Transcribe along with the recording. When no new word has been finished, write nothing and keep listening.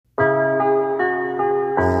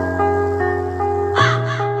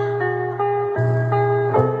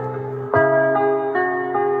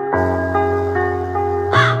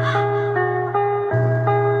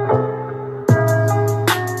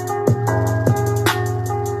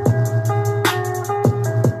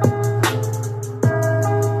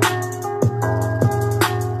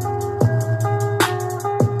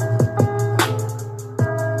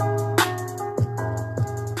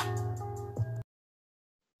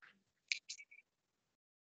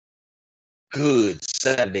Good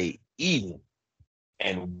Saturday evening,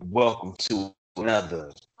 and welcome to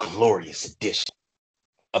another glorious edition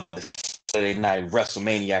of the Saturday Night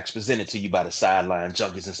WrestleManiacs presented to you by the Sideline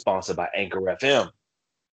Junkies and sponsored by Anchor FM.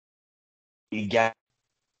 We got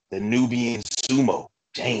the Nubian Sumo,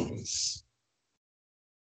 James.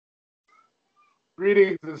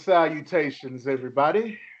 Greetings and salutations,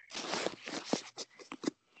 everybody.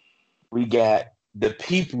 We got the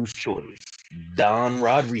People's Choice, Don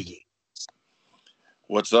Rodriguez.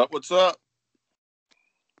 What's up? What's up?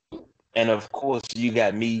 And of course, you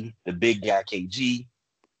got me, the big guy KG.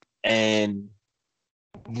 And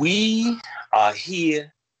we are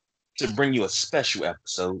here to bring you a special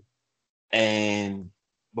episode. And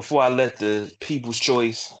before I let the People's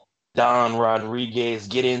Choice, Don Rodriguez,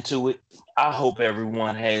 get into it, I hope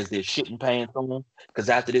everyone has their shitting pants on, because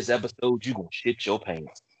after this episode, you're going to shit your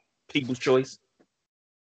pants. People's Choice.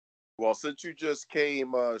 Well, since you just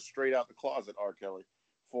came straight out the closet, R. Kelly,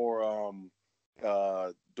 for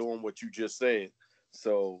doing what you just said,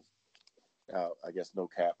 so I guess no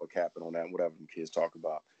cap or capping on that, whatever the kids talk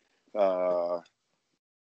about.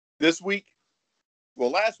 This week,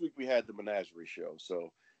 well, last week we had the Menagerie show,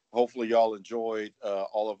 so hopefully y'all enjoyed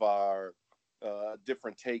all of our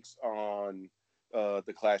different takes on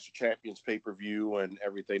the Clash of Champions pay-per-view and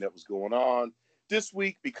everything that was going on. This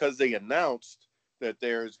week, because they announced that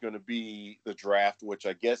there's going to be the draft, which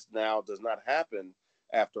I guess now does not happen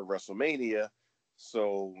after WrestleMania.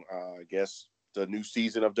 So I guess the new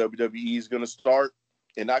season of WWE is going to start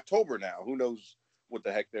in October now. Who knows what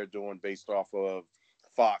the heck they're doing based off of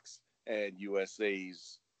Fox and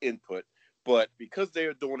USA's input. But because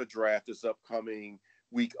they're doing a draft this upcoming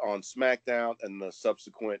week on SmackDown and the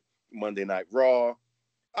subsequent Monday Night Raw,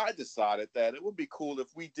 I decided that it would be cool if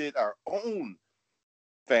we did our own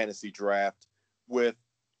fantasy draft with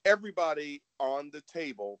everybody on the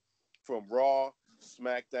table from Raw,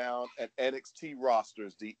 SmackDown, and NXT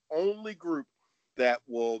rosters. The only group that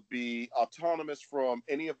will be autonomous from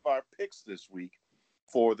any of our picks this week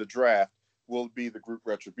for the draft will be the group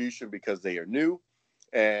Retribution, because they are new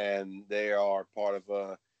and they are part of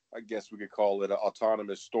a, I guess we could call it an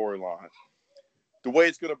autonomous storyline. The way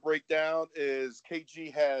it's going to break down is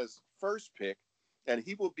KG has first pick, and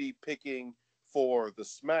he will be picking for the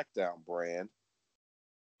SmackDown brand,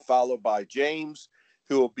 followed by James,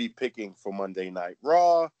 who will be picking for Monday Night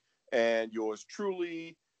Raw, and yours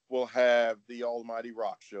truly will have the Almighty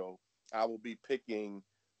Rock Show. I will be picking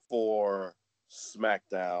for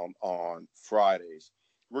SmackDown on Fridays.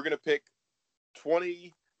 We're going to pick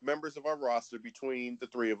 20 members of our roster between the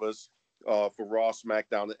three of us for Raw,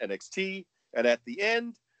 SmackDown, and NXT. And at the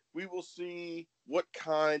end, we will see what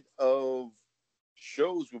kind of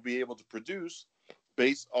shows we'll be able to produce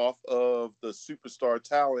based off of the superstar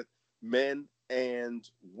talent, men and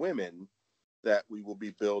women, that we will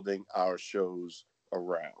be building our shows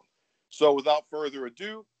around. So without further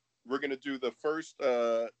ado, we're going to do the first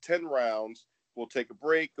 10 rounds. We'll take a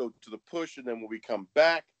break, go to the push, and then when we come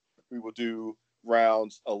back, we will do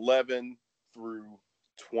rounds 11 through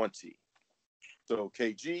 20. So,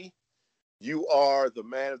 KG, you are the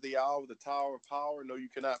man of the hour, the Tower of Power. No, you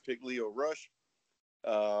cannot pick Leo Rush.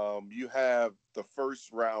 You have the first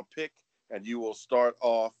round pick, and you will start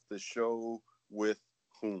off the show with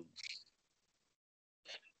whom?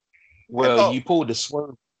 Well, you pulled the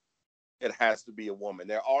swerve. It has to be a woman.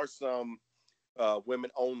 There are some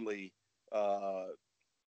women-only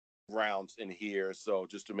rounds in here, so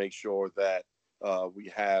just to make sure that we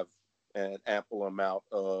have an ample amount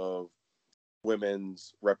of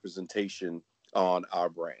women's representation on our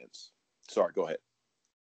brands. Sorry, go ahead.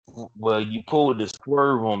 Well, you pulled the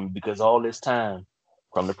swerve on me, because all this time,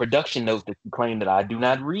 from the production notes that you claim that I do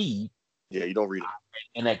not read, Yeah, you don't read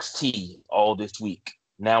it. NXT all this week.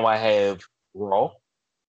 Now I have Raw.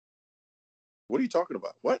 What are you talking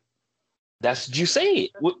about? What? That's what you said.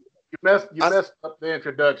 What? You messed up the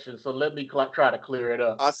introduction, so let me try to clear it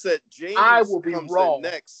up. I said James I will be comes Raw in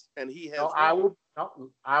next, and he has. No,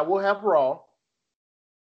 I will have Raw.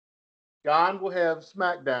 John will have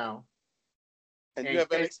SmackDown, and you have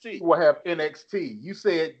NXT. Will have NXT. You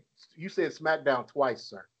said SmackDown twice,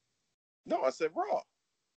 sir. No, I said Raw.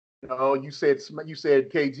 No, you said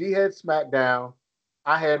KG had SmackDown,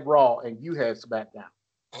 I had Raw, and you had SmackDown.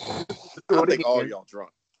 I think all y'all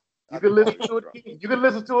drunk. You can listen to it again. You can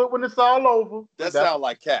listen to it when it's all over. That sounds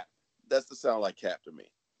like Cap. That's the sound like Cap to me.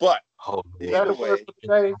 But either way, is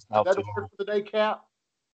that the word for the day, Cap?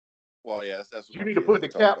 Well, yeah, that's what you need to put the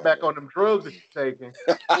cap back on them drugs that you're taking,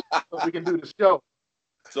 so we can do the show.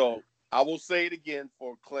 So I will say it again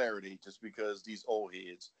for clarity, just because these old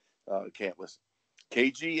heads can't listen.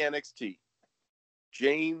 KG NXT,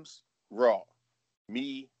 James Raw.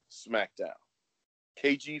 Me, SmackDown.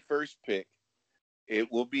 KG first pick.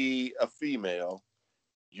 It will be a female.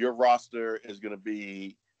 Your roster is going to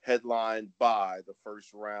be headlined by the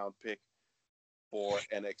first round pick for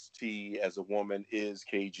NXT as a woman is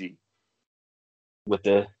KG. With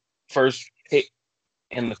the first pick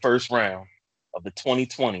in the first round of the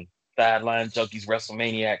 2020 Sideline Junkies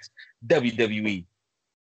WrestleManiacs WWE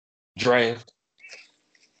Draft,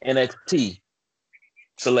 NXT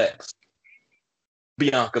selects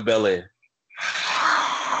Bianca Belair.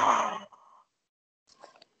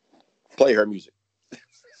 Play her music.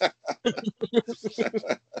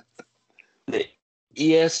 The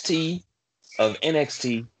EST of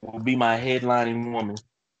NXT will be my headlining woman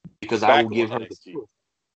because I will give her the push.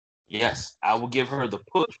 Yes, I will give her the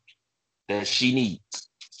push that she needs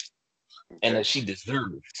and that she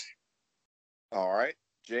deserves. All right,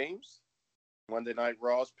 James, Monday Night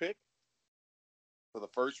Raw's pick for the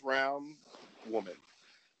first round woman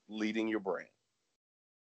leading your brand.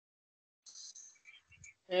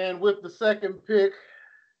 And with the second pick,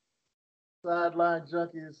 Sideline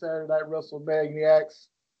Junkies, Saturday Night WrestleManiacs,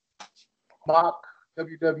 mock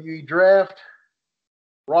WWE Draft,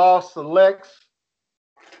 Raw selects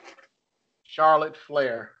Charlotte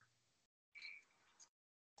Flair.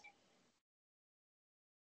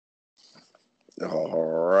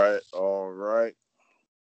 All right.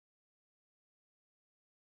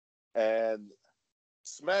 And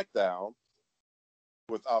SmackDown,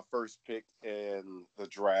 with our first pick in the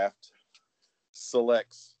draft,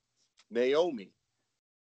 selects Naomi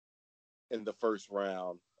in the first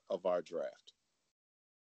round of our draft.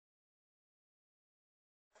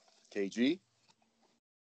 KG,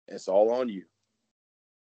 it's all on you.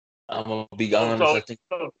 I'm going to be honest. I think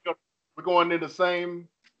we're going in the same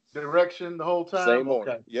direction the whole time? Same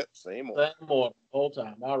order. Okay. Yep, same order. Same order the whole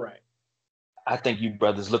time. All right. I think you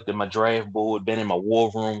brothers looked at my draft board, been in my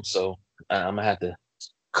war room, so I'm going to have to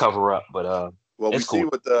cover up. But well, we cool. see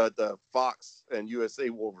what the Fox and USA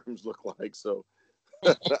war rooms look like, so.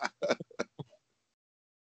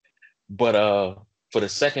 But for the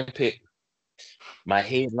second pick, my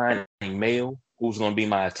headlining male, who's going to be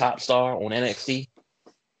my top star on NXT,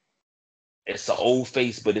 it's the old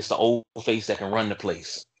face, but it's the old face that can run the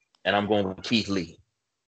place. And I'm going with Keith Lee.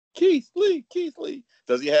 Keith Lee.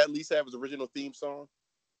 Does he at least have his original theme song?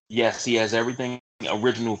 Yes, he has everything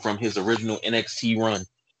original from his original NXT run.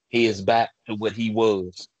 He is back to what he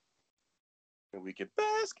was. And we can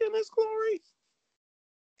bask in his glory.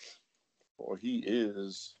 For he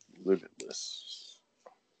is limitless.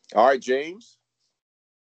 All right, James.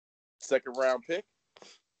 Second round pick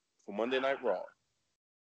for Monday Night Raw.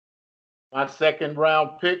 My second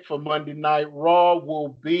round pick for Monday Night Raw will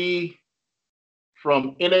be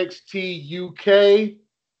from NXT UK,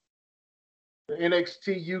 the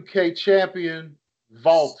NXT UK champion,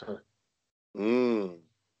 Walter.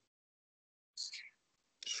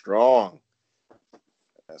 Strong.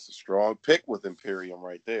 That's a strong pick with Imperium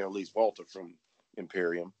right there, at least Walter from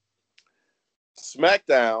Imperium.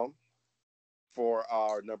 SmackDown for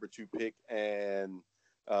our number 2 pick and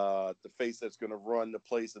the face that's going to run the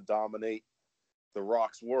place to dominate the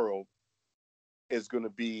Rock's world is going to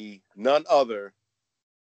be none other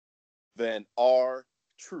than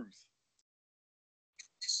R-Truth.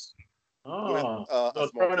 With a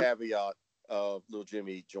small caveat of Lil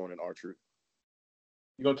Jimmy joining R-Truth.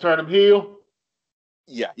 You going to turn him heel?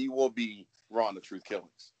 Yeah, he will be Ron the Truth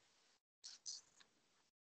Killings.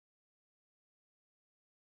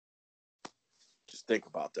 Just think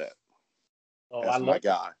about that. That's my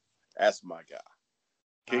guy. That's my guy.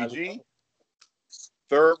 KG,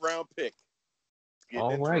 third round pick. It's getting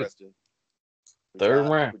all interesting. Right. Third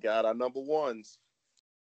round. We got our number ones.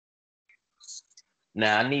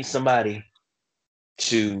 Now I need somebody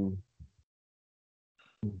to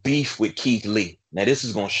beef with Keith Lee. Now this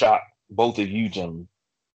is going to shock both of you gentlemen.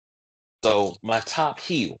 So my top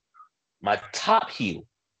heel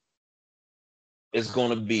is going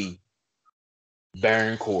to be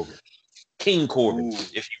Baron Corbin. King Corbin,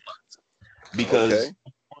 if you want. Because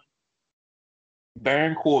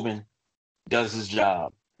Baron Corbin does his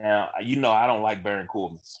job. Now, you know I don't like Baron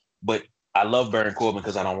Corbin, but I love Baron Corbin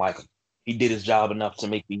because I don't like him. He did his job enough to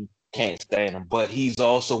make me can't stand him, but he's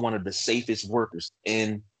also one of the safest workers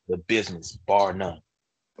in the business, bar none.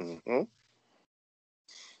 Mm-hmm.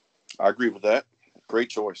 I agree with that. Great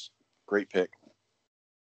choice. Great pick.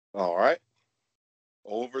 All right.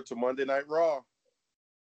 Over to Monday Night Raw.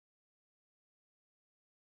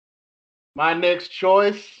 My next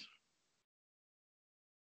choice,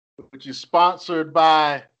 which is sponsored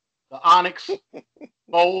by the Onyx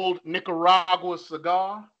Old Nicaragua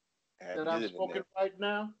cigar that I'm smoking right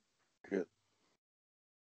now.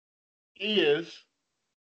 is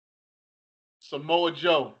Samoa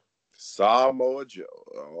Joe. Samoa Joe.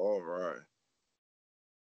 All right.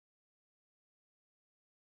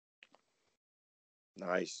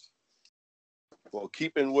 Nice. Well,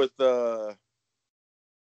 keeping with some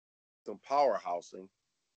powerhousing,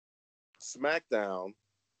 SmackDown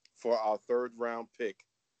for our third round pick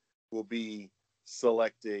will be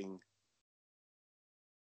selecting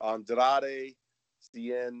Andrade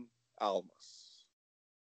Cien Almas.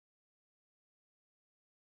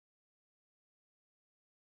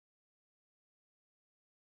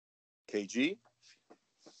 KG?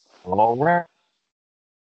 All right.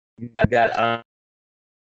 I got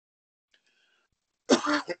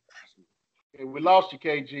Okay, we lost you,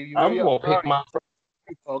 KG. You I'm there? gonna pick my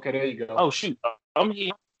Okay, there you go. oh shoot. I'm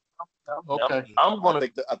here. Okay. I'm I gonna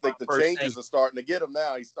think the first changes thing. are starting to get him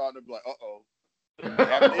now. He's starting to be like, They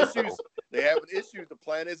having issues. They having issues. The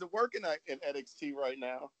plan isn't working in NXT right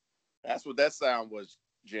now. That's what that sound was,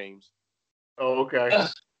 James. Oh, okay.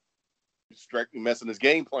 Strictly messing his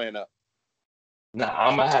game plan up. Now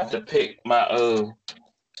I'm gonna have to pick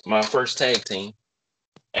my first tag team.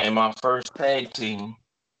 And my first tag team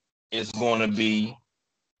is gonna be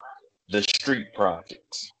the Street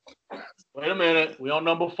Profits. Wait a minute. We on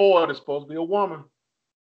number 4. There's supposed to be a woman.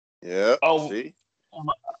 Yeah. Oh, See?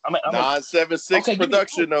 I'm 976 okay,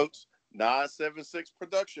 production notes. 976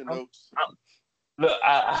 production notes. Look,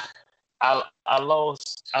 I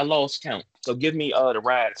lost count. So give me the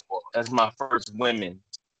Ride Squad as my first women's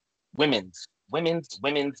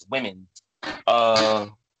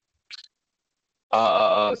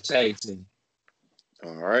tag team.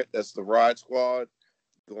 All right. That's the Ride Squad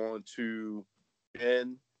going to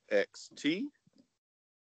NXT.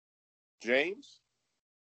 James.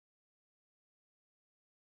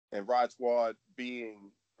 And Ride Squad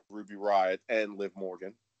being Ruby Riott and Liv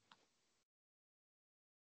Morgan.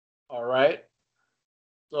 All right.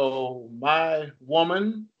 So my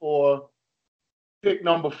woman for pick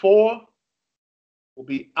number 4 will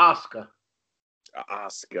be Asuka.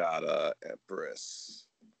 Asuka Empress.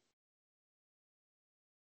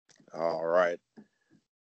 All right.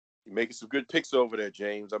 You're making some good picks over there,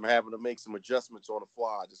 James. I'm having to make some adjustments on the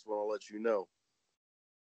fly. I just want to let you know.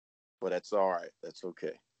 But that's all right. That's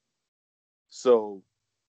okay. So,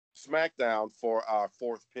 SmackDown for our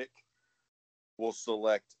 4th pick will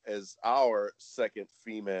select as our second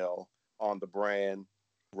female on the brand,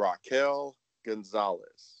 Raquel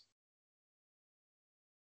Gonzalez.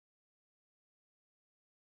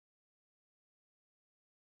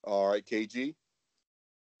 All right, KG.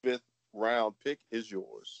 5th round pick is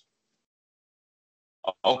yours.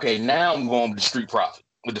 Okay, now I'm going with the Street Profit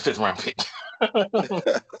with the 5th round pick.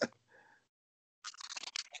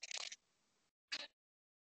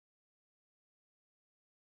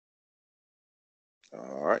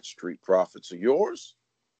 All right, Street Profits are yours.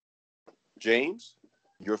 James,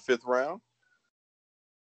 your 5th round.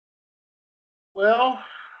 Well,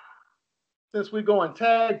 since we're going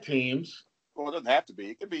tag teams, Well, it doesn't have to be.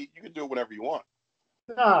 It could be. You can do it whenever you want.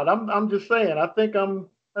 God, I'm just saying. I think I'm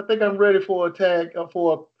ready for a tag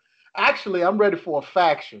Actually, I'm ready for a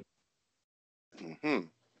faction. Mm-hmm.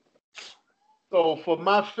 So for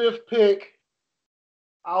my 5th pick,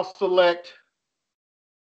 I'll select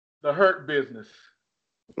the Hurt Business.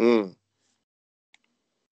 Mm.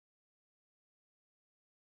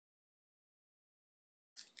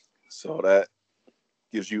 So that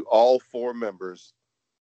gives you all 4 members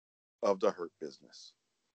of the Hurt Business.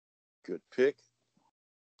 Good pick.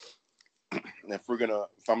 And if I'm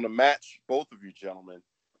gonna match both of you gentlemen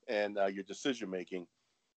and your decision making,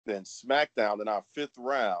 then SmackDown in our 5th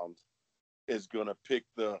round is gonna pick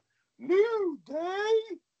the New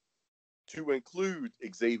Day to include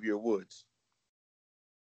Xavier Woods.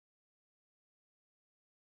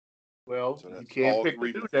 Well, So you that's can't all pick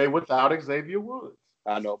 3 the New Day without Xavier Woods.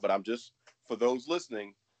 I know, but I'm just, for those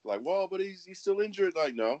listening, like, well, but he's still injured.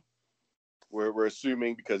 Like, no, we're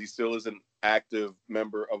assuming because he still is an active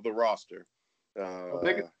member of the roster. Well,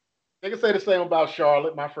 they can say the same about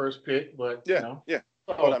Charlotte, my first pick, but yeah.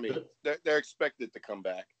 But I mean, they're expected to come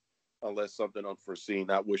back unless something unforeseen,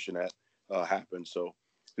 not wishing that happened. So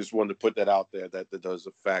just wanted to put that out there that does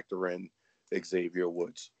a factor in Xavier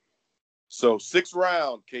Woods. So 6th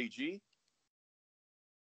round, KG.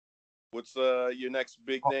 What's your next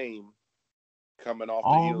big name coming off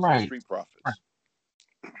the heels of the Street Profits?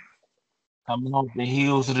 Coming off the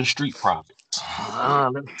heels of the Street Profits.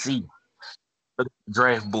 Let's see. Look at the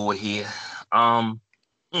draft board here.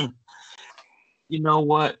 You know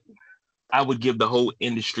what? I would give the whole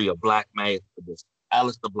industry a black mass for this.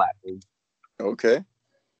 Aleister Black, baby. Okay.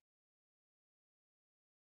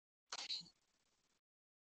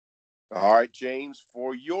 All right, James,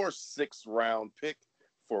 for your 6th round pick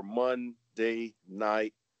for Monday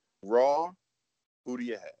Night Raw, who do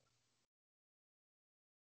you have?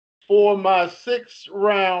 For my 6th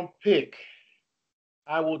round pick,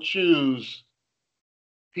 I will choose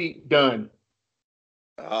Pete Dunne.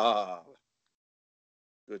 Ah,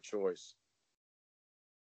 good choice.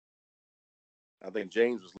 I think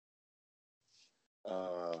James was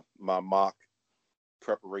my mock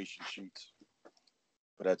preparation sheets,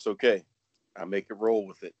 but that's okay. I make it roll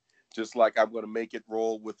with it. Just like I'm going to make it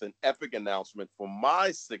roll with an epic announcement for my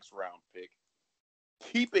 6th round pick,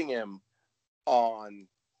 keeping him on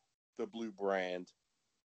the blue brand.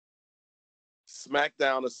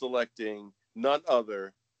 SmackDown is selecting none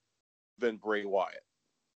other than Bray Wyatt.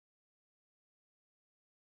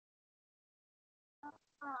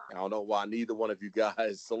 I don't know why neither one of you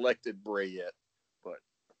guys selected Bray yet, but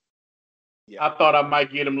yeah. I thought I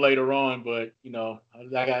might get him later on, but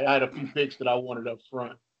I had a few picks that I wanted up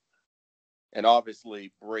front. And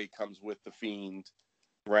obviously, Bray comes with the Fiend,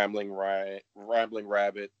 Rambling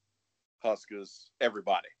Rabbit, Huskers,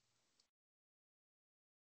 everybody,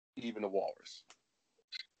 even the Walrus.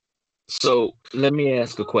 So let me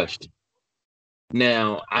ask a question.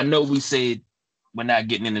 Now, I know we said we're not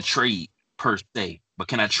getting in a trade per se, but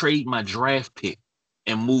can I trade my draft pick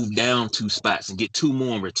and move down 2 spots and get 2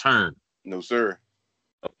 more in return? No, sir.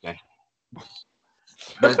 Okay.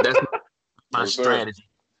 That's my No, sir. strategy.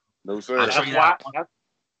 No, sir.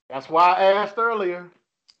 That's why I asked earlier.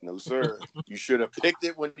 No, sir. You should have picked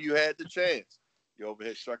it when you had the chance. You over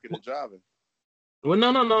here shucking and jiving. Well, no.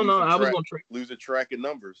 I was going to trade. Losing track of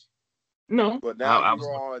numbers. No. But now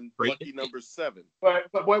you're on lucky number 7. But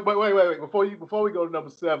wait. Before we go to number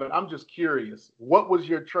 7, I'm just curious. What was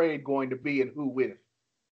your trade going to be and who with?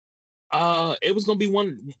 It was going to be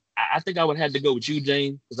one. I think I would have to go with you,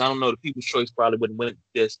 James, because I don't know. The People's Choice probably wouldn't win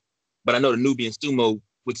this. But I know the Nubian Sumo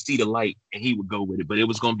would see the light and he would go with it. But it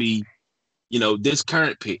was going to be, this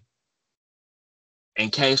current pick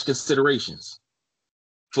and cash considerations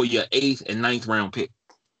for your 8th and 9th round pick.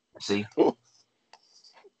 See? What?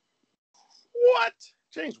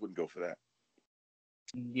 James wouldn't go for that.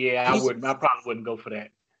 Yeah, I wouldn't. I probably wouldn't go for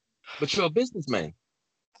that. But you're a businessman.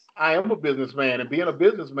 I am a businessman, and being a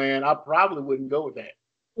businessman, I probably wouldn't go with that.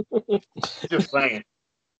 Just saying.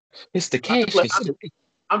 It's the cash consideration.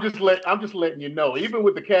 I'm just letting you know. Even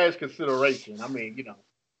with the cash consideration, I mean,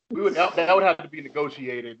 that would have to be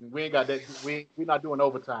negotiated, and we ain't got that. We're not doing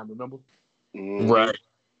overtime. Remember? Right.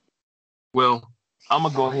 Well, I'm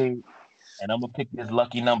gonna go ahead and I'm gonna pick this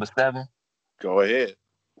lucky number 7. Go ahead.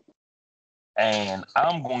 And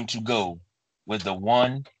I'm going to go with the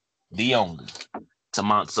one, the only,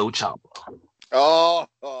 Tommaso Ciampa. Oh,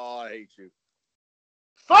 I hate you.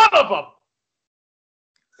 Son of a!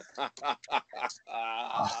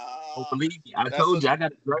 Don't believe me. I told you I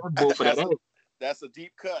got a draft board for that. That's a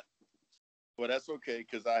deep cut. But that's okay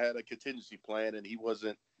because I had a contingency plan and he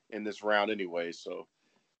wasn't in this round anyway. So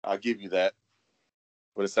I'll give you that.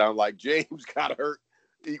 But it sounds like James got hurt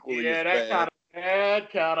equally as bad. That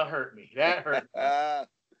kind of hurt me. That hurt me.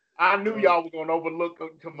 I knew y'all were going to overlook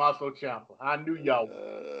Tommaso Ciampa. I knew y'all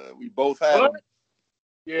would. We both had him.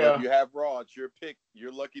 Yeah. But if you have Raw, it's your pick.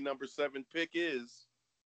 Your lucky number 7 pick is.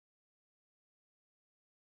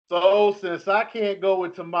 So since I can't go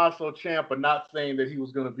with Tommaso Ciampa, not saying that he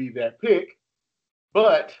was going to be that pick,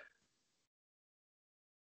 but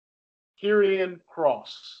Karrion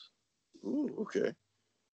Kross. Ooh, okay.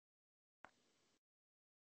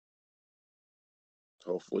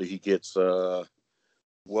 Hopefully he gets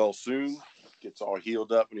well soon, gets all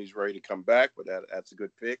healed up and he's ready to come back. But that's a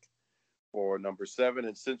good pick for number 7.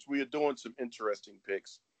 And since we are doing some interesting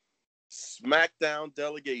picks, SmackDown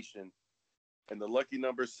delegation in the lucky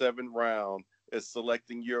number 7 round is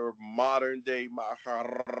selecting your modern day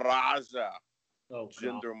Maharaja,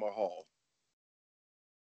 Jinder Mahal.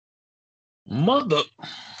 Mother.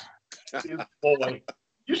 His boy.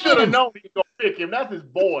 You should have known he was going to pick him. That's his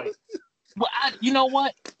boy. Well, you know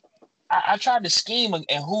what? I tried to scheme and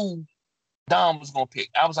who Dom was going to pick.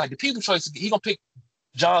 I was like, the People's Choice, he going to pick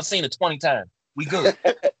John Cena 20 times. We good.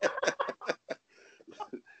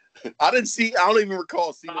 I don't even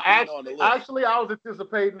recall Cena being on the list. Actually, I was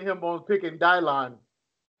anticipating him on picking Dylon.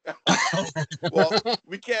 Well,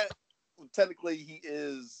 we can't. Technically, he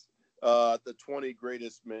is the 20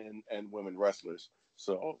 greatest men and women wrestlers.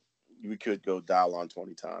 So we could go Dylon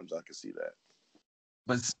 20 times. I could see that.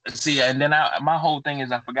 But see, and then my whole thing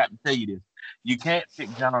is I forgot to tell you this. You can't pick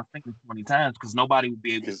John Cena 20 times because nobody would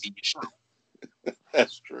be able to see your show.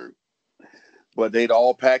 That's true. But they'd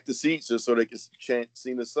all pack the seats just so they could chant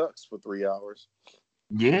Cena sucks for 3 hours.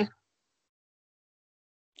 Yeah.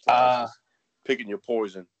 So I was just picking your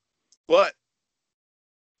poison. But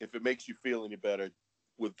if it makes you feel any better,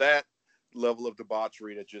 with that level of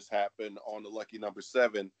debauchery that just happened on the lucky number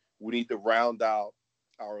 7, we need to round out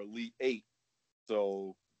our Elite 8.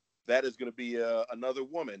 So that is going to be another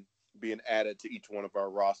woman being added to each one of our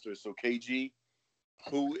rosters. So KG,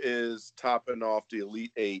 who is topping off the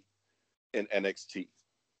Elite 8 in NXT?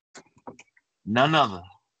 None other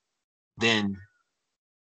than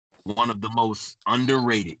one of the most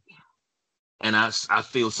underrated, and I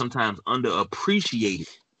feel sometimes underappreciated.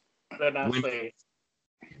 Better not say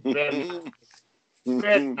it.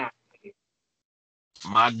 Better not.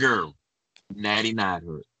 My girl, Natty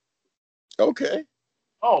Neidhart. Okay.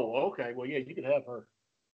 Oh, okay. Well, yeah, you can have her.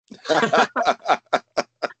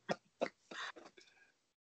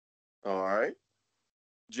 All right.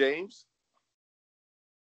 James?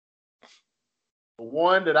 The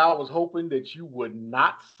one that I was hoping that you would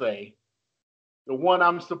not say. The one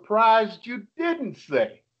I'm surprised you didn't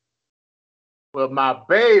say. But my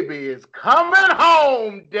baby is coming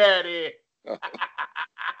home, Daddy.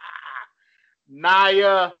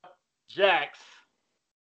 Nia Jax.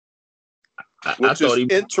 Which is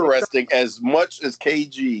interesting. As much as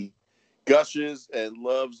KG gushes and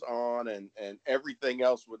loves on and everything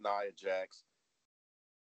else with Nia Jax,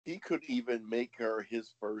 he could even make her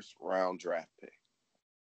his first round draft pick.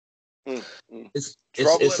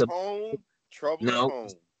 Trouble at home.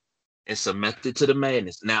 It's a method to the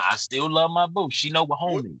madness. Now I still love my boo. She know what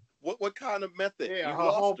home is. What kind of method? Yeah, you her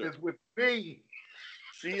lost home her. is with me.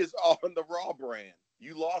 She is on the Raw brand.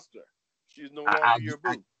 You lost her. She's no longer your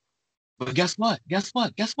boo. But guess what? What?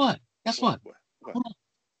 What? Hold on.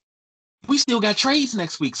 We still got trades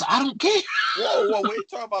next week, so I don't care. Whoa, we ain't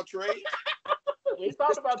talking about trades. We ain't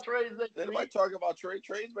talking about trades next week. Anybody talking about trades?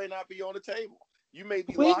 Trades may not be on the table. You may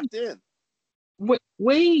be locked in.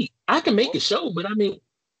 Wait, I can make a show, but I mean,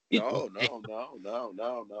 no.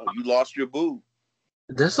 You lost your boo.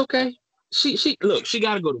 That's okay. She look. She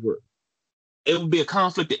got to go to work. It would be a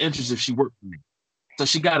conflict of interest if she worked for me, so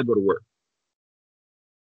she got to go to work.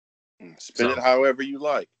 Spin it however you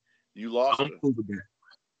like. You lost her.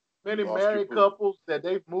 Many married couples that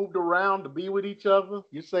they've moved around to be with each other.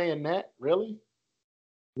 You saying that? Really?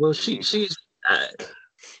 Well, she's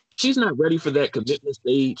not ready for that commitment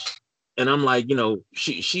stage, and I'm like,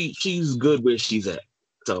 she's good where she's at.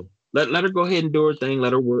 So let her go ahead and do her thing.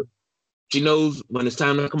 Let her work. She knows when it's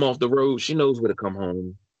time to come off the road. She knows where to come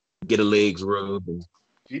home, get her legs rubbed. And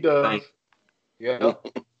she does. Yeah.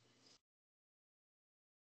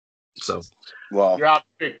 So, well, you're out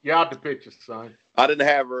the picture, son. I didn't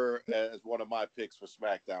have her as one of my picks for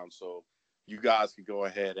SmackDown, so you guys can go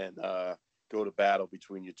ahead and go to battle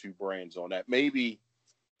between your two brands on that. Maybe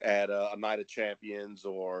at a Night of Champions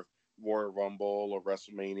or Royal Rumble or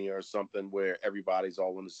WrestleMania or something where everybody's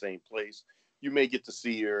all in the same place. You may get to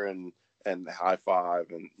see her and high five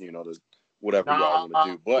and whatever y'all want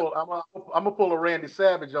to do. But I'm gonna pull a Randy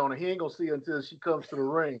Savage on her. He ain't gonna see her until she comes to the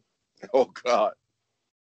ring. Oh God.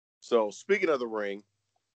 So speaking of the ring,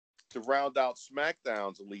 to round out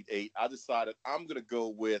SmackDown's Elite 8, I decided I'm going to go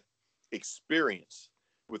with experience,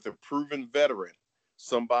 with a proven veteran,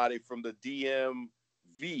 somebody from the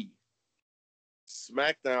DMV.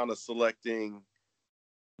 SmackDown is selecting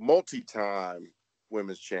multi-time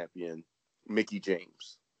women's champion, Mickie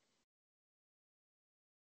James.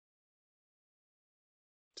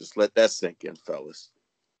 Just let that sink in, fellas.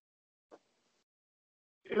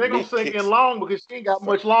 They're gonna sink in long because she ain't got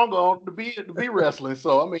much longer on to be wrestling.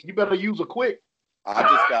 So I mean, you better use her quick.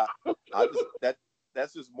 That's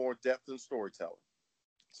just more depth in storytelling.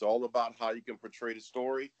 It's all about how you can portray the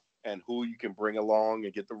story and who you can bring along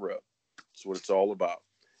and get the rub. That's what it's all about.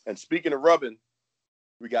 And speaking of rubbing,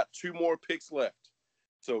 we got 2 more picks left.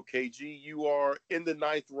 So KG, you are in the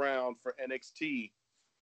 9th round for NXT.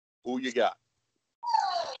 Who you got?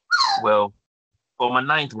 Well, for my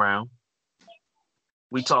 9th round,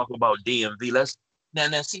 we talk about DMV. Let's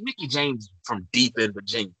now see Mickie James from deep in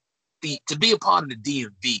Virginia. To be a part of the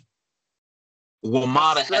DMV,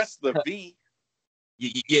 WMATA has the V.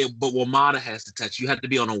 Yeah, but WMATA has to touch. You have to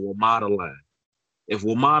be on a WMATA line. If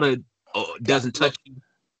WMATA doesn't touch you,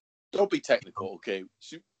 don't be technical, okay?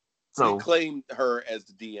 She claimed her as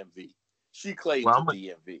the DMV. She claims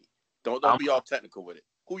the DMV. Don't be all technical with it.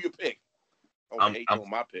 Who you pick? I'm on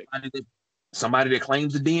my pick. Somebody that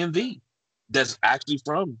claims the DMV. That's actually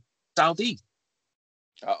from Southeast.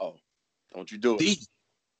 Uh-oh. Don't you do it.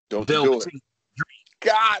 Don't you do it.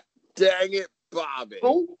 God dang it, Bobby.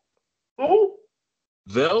 Who?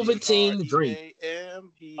 Velveteen Dream.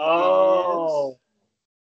 Oh.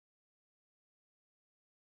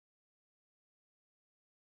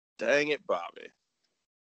 Dang it, Bobby.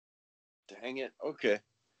 Dang it. Okay.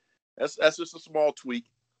 That's just a small tweak.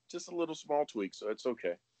 Just a little small tweak, so it's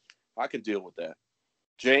okay. I can deal with that.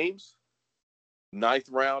 James, ninth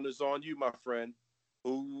round is on you, my friend.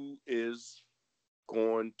 Who is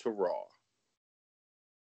going to Raw?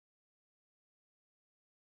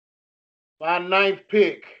 My ninth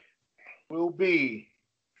pick will be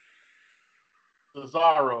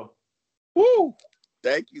Cesaro. Woo!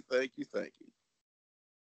 Thank you, thank you, thank you.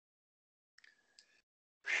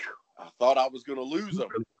 Whew. I thought I was going to lose him.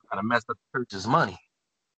 Kind of messed up the church's money.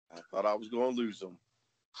 I thought I was going to lose him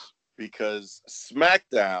because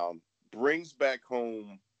SmackDown brings back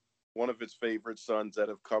home one of his favorite sons that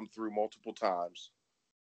have come through multiple times.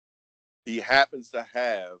 He happens to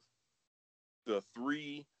have the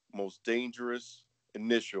three most dangerous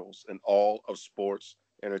initials in all of sports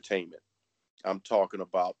entertainment. I'm talking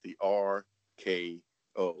about the RKO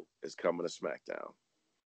is coming to SmackDown.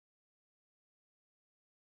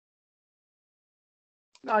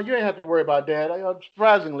 No, you ain't have to worry about that.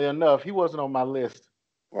 Surprisingly enough, he wasn't on my list.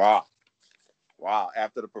 Wow. Wow.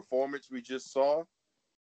 After the performance we just saw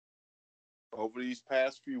over these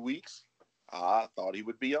past few weeks, I thought he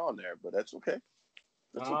would be on there, but that's okay.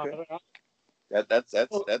 That's okay.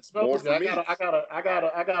 That's more for me. I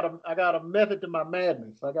got a method to my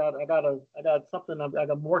madness. I got something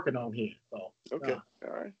I'm working on here. So okay,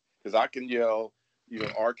 all right. Because I can yell,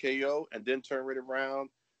 RKO, and then turn it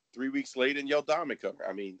around 3 weeks later and yell Diamond Cutter.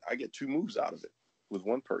 I mean, I get two moves out of it with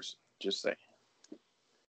one person. Just saying.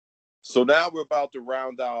 So now we're about to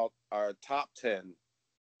round out our top 10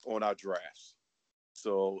 on our drafts.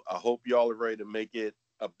 So I hope y'all are ready to make it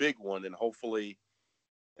a big one, and hopefully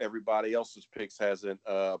everybody else's picks hasn't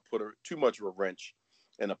put too much of a wrench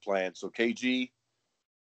in a plan. So KG,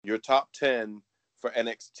 your top 10 for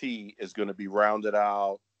NXT is going to be rounded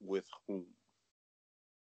out with whom?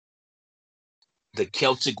 The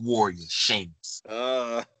Celtic Warrior, Sheamus.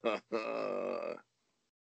 There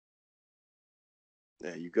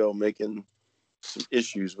you go, making some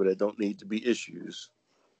issues where there don't need to be issues.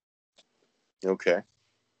 Okay.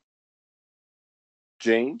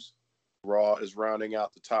 James, Raw is rounding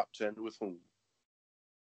out the top 10 with whom?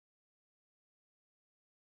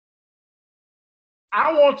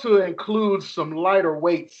 I want to include some lighter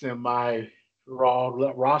weights in my Raw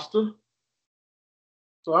roster.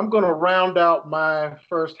 So I'm going to round out my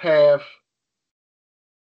first half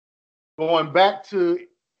going back to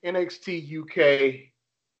NXT UK,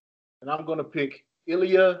 and I'm going to pick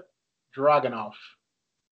Ilya Dragunov.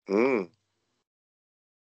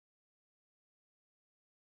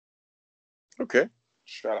 Okay.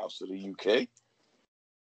 Shout outs to the UK.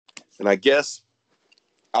 And I guess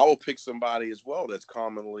I will pick somebody as well that's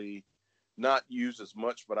commonly not used as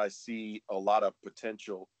much, but I see a lot of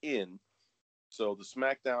potential in. So the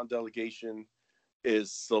SmackDown delegation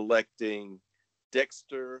is selecting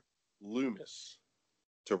Dexter Lumis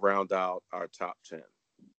to round out our top 10.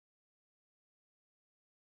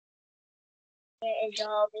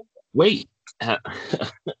 Wait.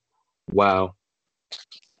 Wow.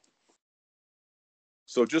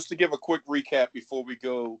 So just to give a quick recap before we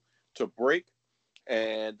go to break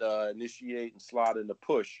and initiate and slide in the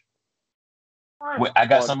push. Wait, I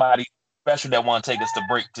got somebody special that want to take us to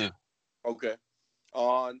break too. Okay.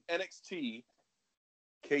 On NXT,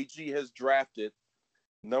 KG has drafted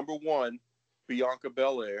number 1, Bianca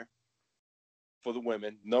Belair for the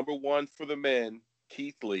women. Number 1 for the men,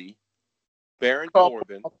 Keith Lee. Baron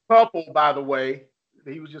Corbin. A couple, by the way.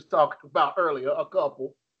 He was just talking about earlier, a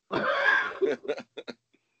couple.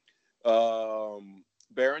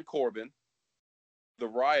 Baron Corbin. The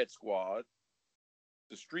Riot Squad.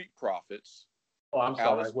 The Street Profits. Oh, I'm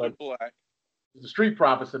sorry. Aleister Black. The Street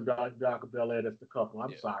Profits and Bianca Belair, that's the couple.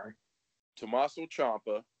 I'm sorry. Tommaso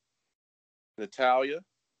Ciampa. Natalya.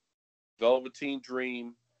 Velveteen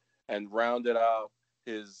Dream. And rounded out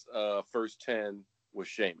his first 10 with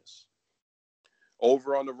Sheamus.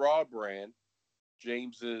 Over on the Raw brand,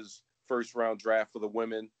 James's first round draft for the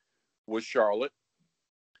women was Charlotte.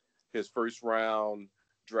 His first round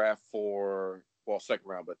draft second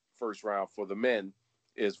round, but first round for the men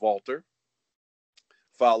is Walter,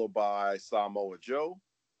 followed by Samoa Joe,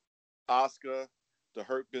 Asuka, The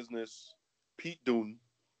Hurt Business, Pete Dunne,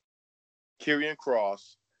 Karrion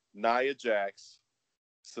Kross, Nia Jax,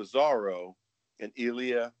 Cesaro, and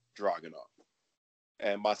Ilya Dragunov.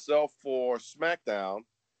 And myself for SmackDown,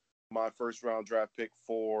 my first round draft pick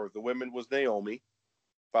for the women was Naomi,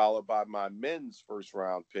 followed by my men's first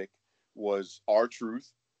round pick was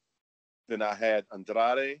R-Truth. Then I had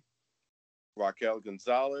Andrade, Raquel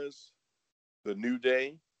Gonzalez, The New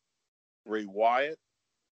Day, Bray Wyatt,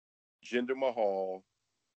 Jinder Mahal,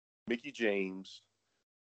 Mickie James,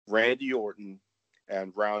 Randy Orton,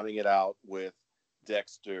 and rounding it out with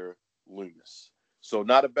Dexter Lumis. So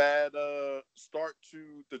not a bad start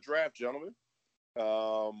to the draft, gentlemen.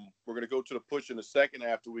 We're going to go to the push in a second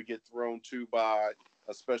after we get thrown to by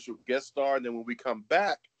a special guest star. And then when we come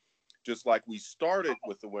back, just like we started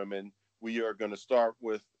with the women, we are going to start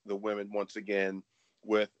with the women once again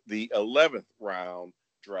with the 11th round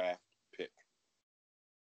draft pick.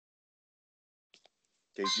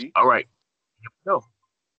 KG? All right. Here we go.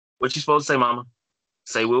 What you supposed to say, Mama?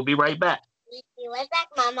 Say we'll be right back. We'll be right back,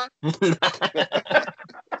 Mama.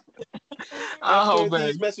 After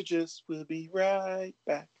these messages, we'll be right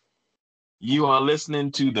back. You are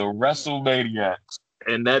listening to the WrestleManiacs,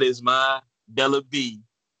 and that is my Della B,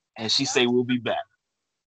 and she say we'll be back.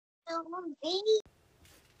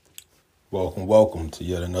 Welcome to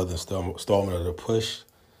yet another installment of The Push.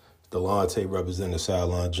 Delonte representing the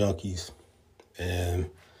Sideline Junkies. And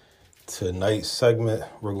tonight's segment,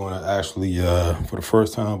 we're going to actually, for the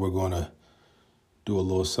first time, we're going to do a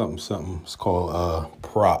little something. It's called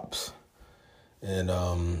props. And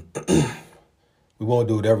we won't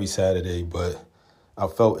do it every Saturday, but I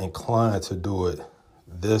felt inclined to do it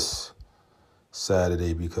this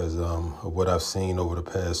Saturday because of what I've seen over the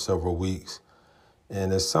past several weeks.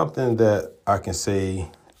 And it's something that I can say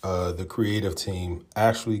the creative team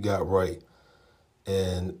actually got right.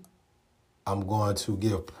 And I'm going to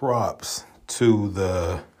give props to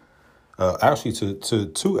the, actually to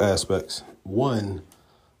two aspects. One,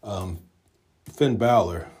 Finn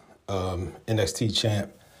Balor, NXT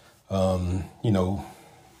champ.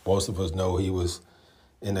 Most of us know he was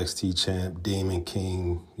NXT champ, Demon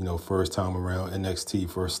King, first time around NXT,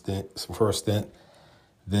 first stint.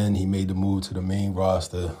 Then he made the move to the main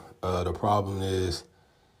roster. The problem is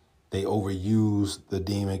they overused the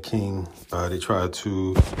Demon King. They tried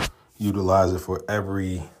to utilize it for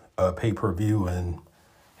every pay-per-view, and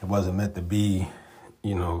it wasn't meant to be,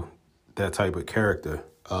 that type of character.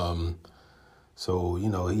 So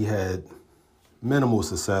he had minimal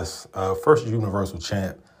success. First Universal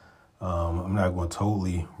champ. I'm not going to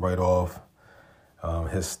totally write off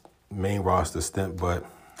his main roster stint, but,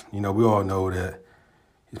 we all know that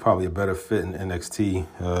he's probably a better fit in NXT.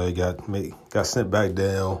 He got sent back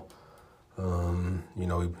down. He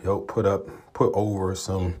helped put over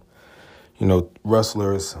some,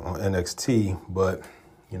 wrestlers on NXT, but,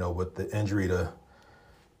 with the injury to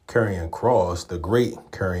Karrion Kross, the great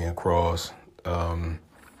Karrion Kross,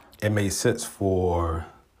 it made sense for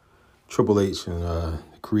Triple H and the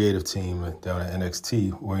creative team down at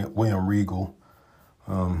NXT, William Regal,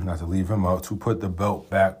 not to leave him out, to put the belt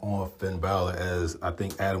back on Finn Balor, as I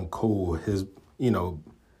think Adam Cole, him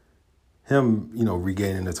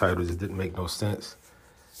regaining the title just didn't make no sense.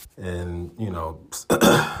 And,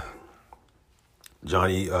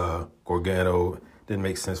 Johnny Gargano didn't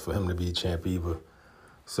make sense for him to be champ either.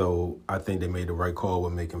 So I think they made the right call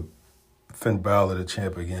with making Finn Balor the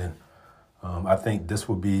champ again. I think this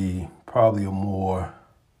would be probably a more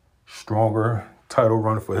stronger title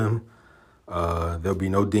run for him. There'll be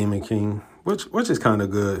no Demon King, which is kind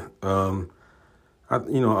of good. Me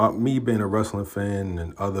being a wrestling fan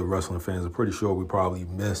and other wrestling fans, I'm pretty sure we probably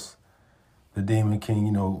miss the Demon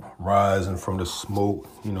King, rising from the smoke,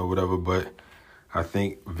 whatever. But I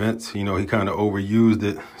think Vince, he kind of overused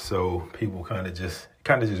it, so people kind of just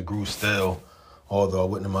grew stale. Although I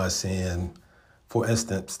wouldn't mind seeing, for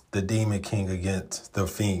instance, the Demon King against the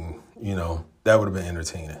Fiend, that would have been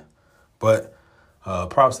entertaining. But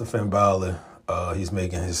props to Finn Balor. He's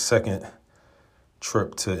making his second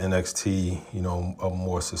trip to NXT, a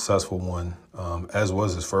more successful one, as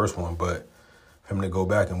was his first one. But for him to go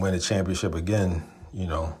back and win a championship again,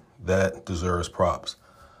 that deserves props.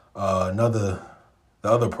 The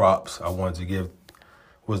other props I wanted to give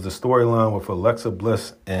was the storyline with Alexa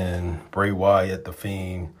Bliss and Bray Wyatt, the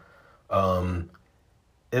Fiend.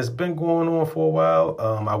 It's been going on for a while.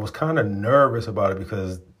 I was kind of nervous about it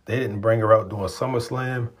because they didn't bring her out during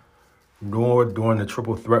SummerSlam, nor during the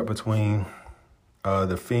triple threat between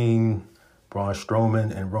the Fiend, Braun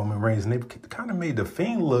Strowman, and Roman Reigns. And they kind of made the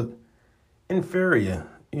Fiend look inferior,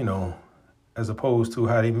 as opposed to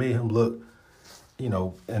how they made him look, in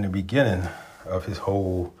the beginning of his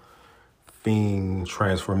whole Fiend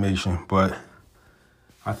transformation. But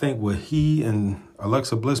I think with he and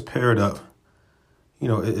Alexa Bliss paired up,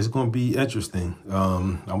 it's going to be interesting.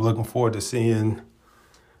 I'm looking forward to seeing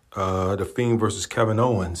the Fiend versus Kevin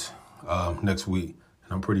Owens next week.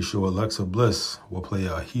 And I'm pretty sure Alexa Bliss will play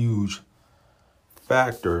a huge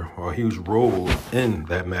factor or a huge role in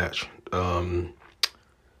that match.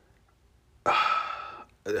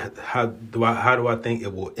 How do I think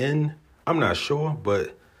it will end? I'm not sure,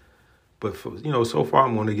 but But so far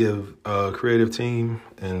I'm going to give creative team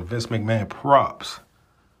and Vince McMahon props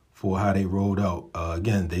for how they rolled out.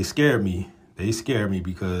 Again, they scared me. They scared me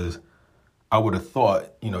because I would have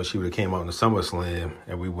thought, she would have came out in the SummerSlam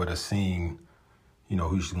and we would have seen,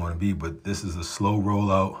 who she's going to be. But this is a slow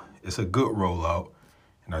rollout. It's a good rollout.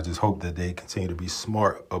 And I just hope that they continue to be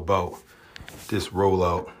smart about this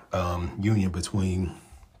rollout union between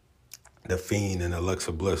The Fiend and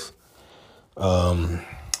Alexa Bliss.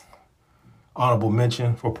 Honorable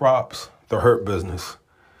mention for props, the Hurt Business.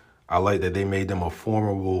 I like that they made them a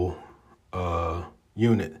formidable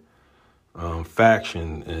unit,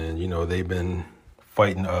 faction, and they've been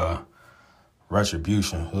fighting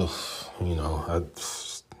Retribution.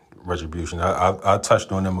 Retribution. I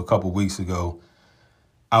touched on them a couple weeks ago.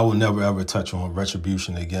 I will never ever touch on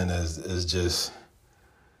Retribution again as just.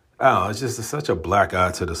 It's just such a black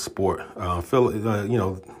eye to the sport. I'm not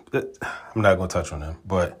going to touch on them,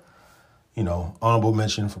 but. Honorable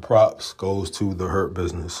mention for props goes to the Hurt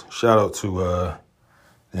Business. Shout out to the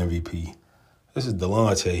MVP. This is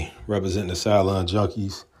Delonte representing the Sideline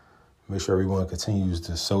Junkies. Make sure everyone continues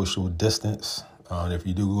to social distance. If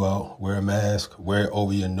you do go out, wear a mask, wear it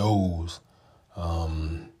over your nose.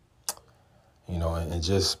 And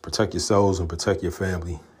just protect yourselves and protect your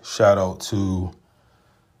family. Shout out to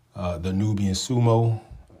the Nubian Sumo.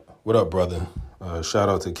 What up, brother? Shout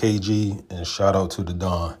out to KG and shout out to the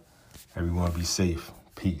Don. Everyone be safe.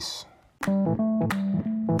 Peace.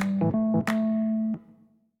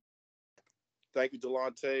 Thank you,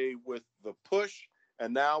 Delonte, with the push.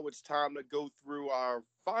 And now it's time to go through our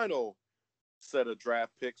final set of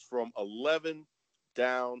draft picks from 11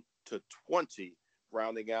 down to 20,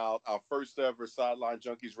 rounding out our first ever Sideline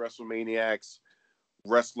Junkies WrestleManiacs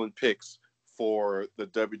wrestling picks for the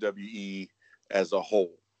WWE as a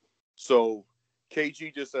whole. So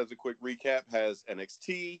KG, just as a quick recap, has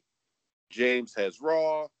NXT. James has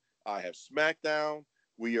Raw. I have SmackDown.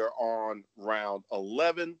 We are on round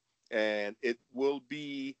 11, and it will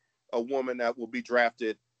be a woman that will be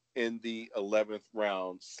drafted in the 11th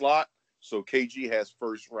round slot. So KG has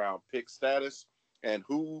first round pick status. And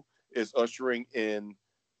who is ushering in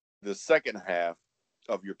the second half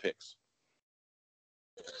of your picks?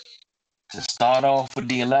 To start off with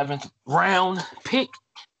the 11th round pick,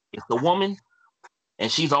 it's the woman, and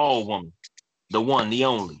she's all woman. The one, the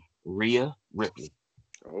only. Rhea Ripley.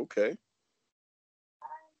 Okay.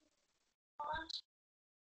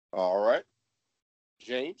 All right.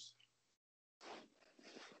 James.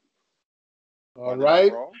 All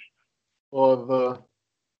right. For the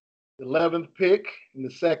 11th pick in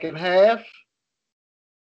the second half,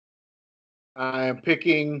 I am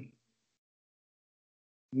picking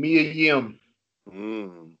Mia Yim.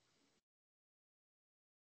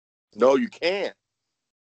 No, you can't.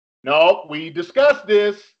 No, we discussed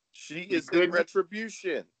this. She is in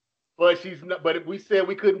Retribution. But she's not. But we said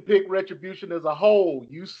we couldn't pick Retribution as a whole.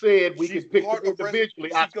 You said we could pick them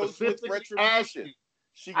individually. She goes with Retribution.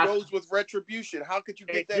 She goes with Retribution. How could you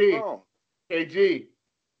get that wrong? KG,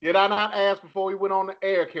 did I not ask before we went on the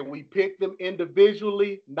air? Can we pick them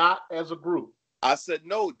individually, not as a group? I said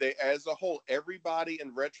no. They as a whole. Everybody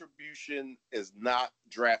in Retribution is not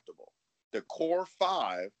draftable. The core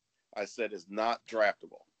five, I said, is not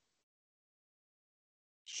draftable.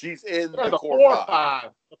 She's in the core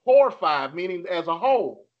five. The core five, meaning as a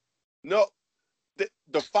whole. No,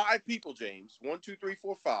 the five people, James. 1, 2, 3,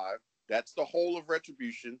 4, 5. That's the whole of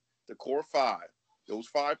Retribution. The core five. Those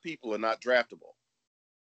five people are not draftable.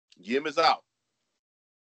 Yim is out.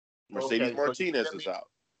 Mercedes Martinez is out.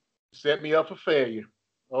 Set me up for failure.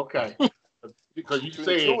 Okay. Because you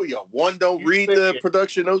said one don't read the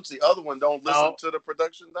production notes, the other one don't listen to the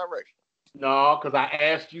production direction. No, because I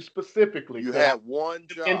asked you specifically. You had one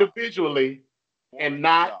job. Individually and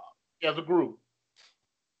not as a group.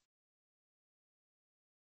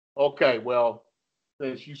 Okay, well,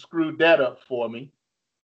 since you screwed that up for me,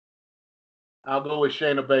 I'll go with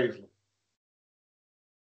Shayna Baszler.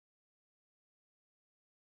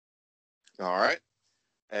 All right.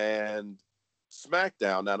 And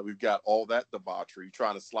SmackDown, now that we've got all that debauchery,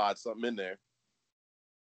 trying to slide something in there.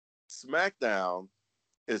 SmackDown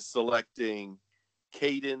is selecting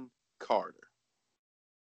Kayden Carter.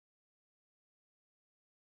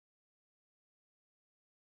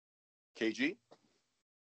 KG,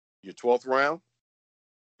 your 12th round.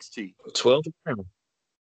 12th round.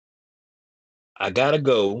 I gotta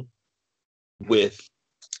go with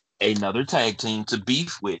another tag team to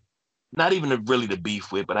beef with. Not even really to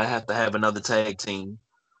beef with, but I have to have another tag team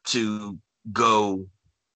to go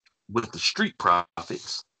with the Street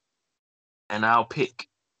Profits. And I'll pick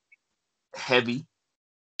Heavy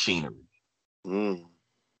Machinery.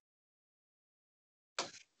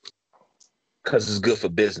 Because it's good for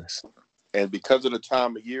business. And because of the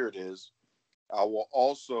time of year it is, I will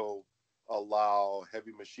also allow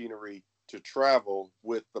Heavy Machinery to travel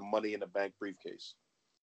with the Money in the Bank briefcase.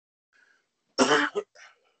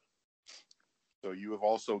 So you have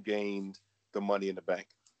also gained the Money in the Bank.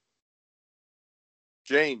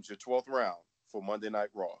 James, your 12th round for Monday Night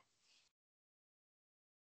Raw.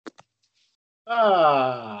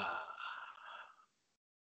 I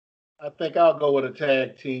think I'll go with a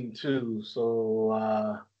tag team too.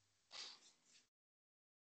 So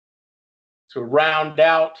to round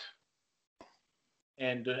out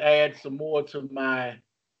and to add some more to my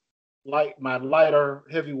lighter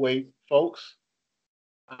heavyweight folks,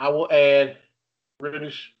 I will add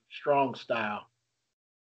British Strong Style.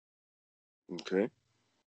 Okay.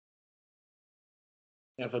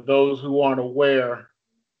 And for those who aren't aware,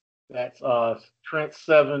 that's Trent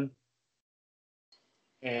Seven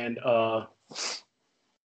and what's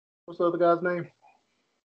the other guy's name?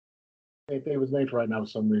 I can't think of his name right now for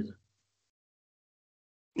some reason.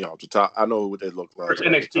 Yeah, off the top, I know what they look like. First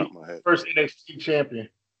NXT champion,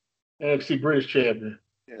 NXT British champion.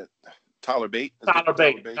 Yeah, Tyler Bate. Tyler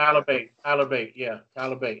Bate. Yeah,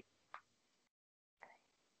 Tyler Bate.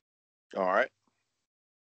 All right.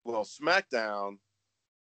 Well, SmackDown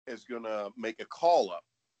is going to make a call-up,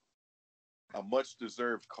 a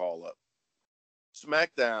much-deserved call-up.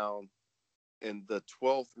 SmackDown in the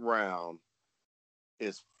 12th round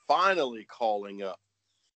is finally calling up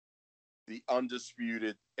the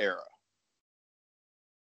Undisputed Era.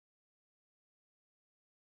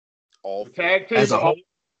 All the tag team as a whole.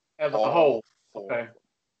 As a whole. Four. Okay.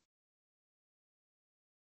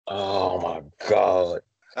 Oh my God!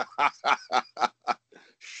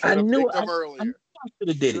 Should have picked them I earlier. should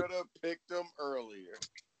have did it. Should have picked them earlier.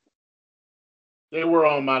 They were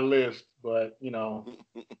on my list, but you know.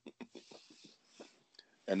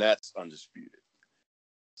 And that's Undisputed.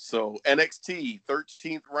 So NXT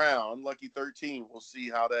 13th round, Unlucky 13. We'll see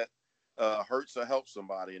how that hurts or helps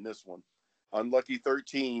somebody in this one. Unlucky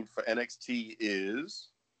 13 for NXT is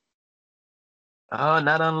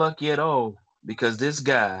Not unlucky at all, because this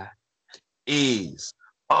guy is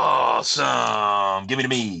awesome. Give me the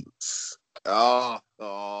meats. I'm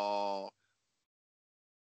gonna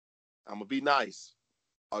be nice.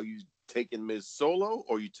 Are you taking Miz solo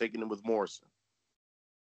or are you taking him with Morrison?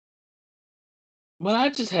 Well, I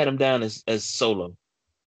just had him down as solo,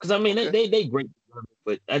 because I mean Okay. they great,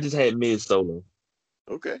 but I just had Miz solo.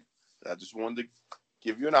 Okay, I just wanted to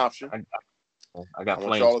give you an option. I got I want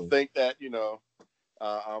plans. y'all to think that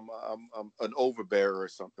I'm an overbearer or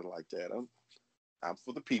something like that. I'm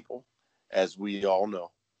for the people, as we all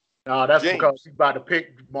know. No, that's James. because he's about to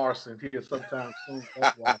pick Morrison here sometime soon.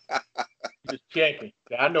 That's why. Just checking.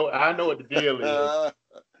 I know what the deal is.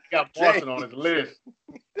 He got Morrison on his list.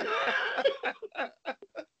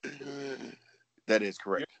 That is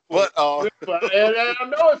correct. But and I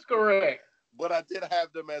know it's correct. But I did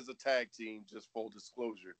have them as a tag team, just full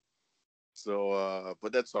disclosure. So,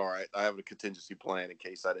 but that's all right. I have a contingency plan in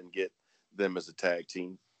case I didn't get them as a tag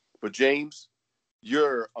team. But James,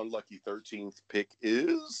 your unlucky 13th pick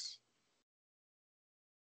is?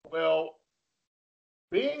 Well,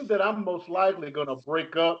 being that I'm most likely going to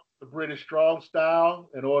break up the British Strong Style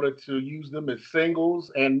in order to use them as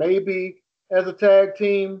singles and maybe as a tag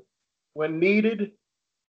team when needed,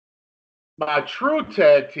 my true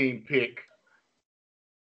tag team pick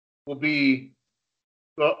will be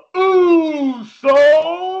the Usos.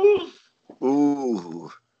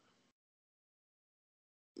 Ooh.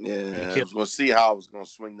 Yeah, I was going to see how I was going to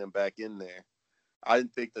swing them back in there. I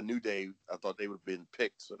didn't think the New Day, I thought they would have been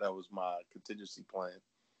picked, so that was my contingency plan.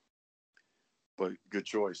 But good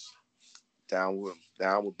choice. Down with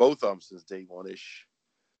both of them since day one-ish.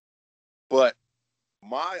 But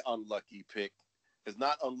my unlucky pick is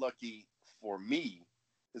not unlucky for me.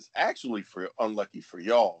 It's actually unlucky for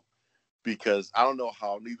y'all, because I don't know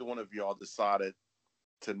how neither one of y'all decided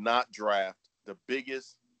to not draft the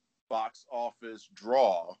biggest box office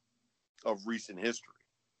draw of recent history.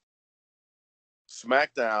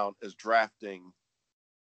 SmackDown is drafting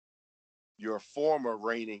your former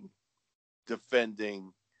reigning,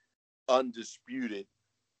 defending, undisputed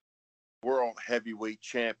world heavyweight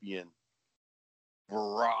champion,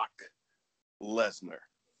 Brock Lesnar.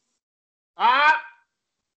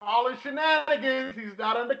 All his shenanigans. He's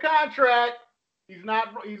not under contract. He's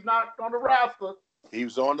not on the roster. He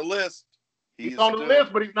was on the list. He's on the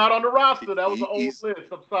list, but he's not on the roster. That was an old list.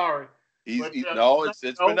 I'm sorry. It's been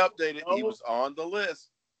updated. No. He was on the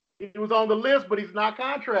list. He was on the list, but he's not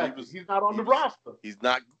contracted. He's not on the roster. He's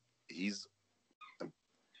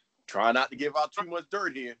trying not to give out too much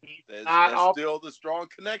dirt here. There's still the strong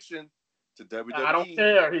connection to WWE. I don't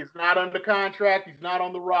care. He's not under contract. He's not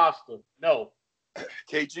on the roster. No.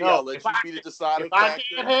 KG, No, I'll let you be the deciding If I factor.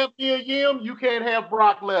 can't have Mia Yim, you can't have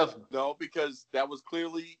Brock Lesnar. No, because that was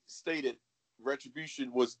clearly stated.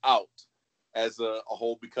 Retribution was out as a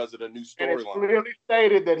whole because of the new And it's storyline. clearly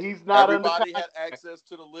stated that he's not Everybody under had contract. access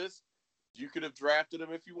to the list. You could have drafted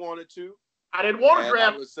him if you wanted to. I didn't want to And I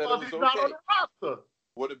draft him would said it because was he's not okay. on the roster.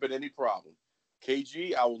 Would have been any problem.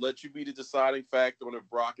 KG, I will let you be the deciding factor on if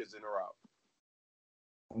Brock is in or out.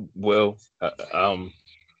 Well,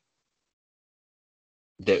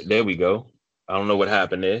 there we go. I don't know what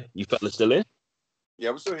happened there. You fellas still in?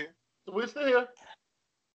 Yeah, we're still here. We're still here.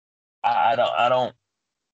 I don't.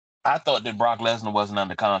 I thought that Brock Lesnar wasn't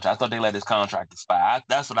under contract. I thought they let his contract expire.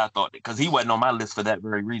 That's what I thought, because he wasn't on my list for that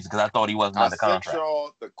very reason, because I thought he wasn't I under sent contract.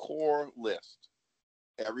 y'all the core list.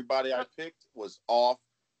 Everybody I picked was off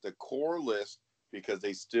the core list because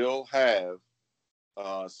they still have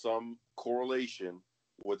some correlation,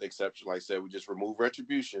 with exception, like I said, we just removed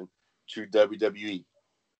Retribution to WWE.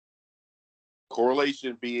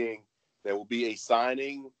 Correlation being there will be a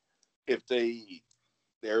signing if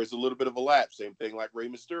there is a little bit of a lapse. Same thing like Rey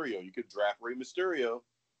Mysterio. You could draft Rey Mysterio,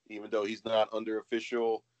 even though he's not under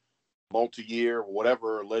official multi-year,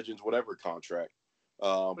 whatever, Legends, whatever contract.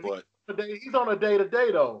 But he's on a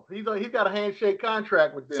day-to-day, though. He's got a handshake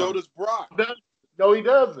contract with them. So does Brock. No, he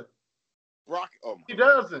doesn't. Brock, he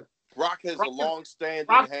doesn't. Brock has a long-standing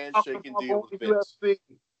handshaking deal with Vince. Vince.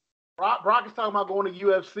 Brock is talking about going to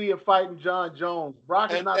UFC and fighting John Jones.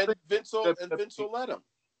 Brock is not. And Vince will let him.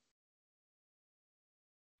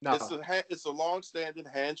 No. It's a long-standing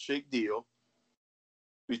handshake deal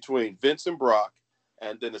between Vince and Brock,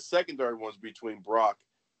 and then the secondary one's between Brock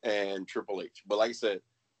and Triple H. But like I said,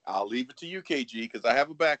 I'll leave it to you, KG, because I have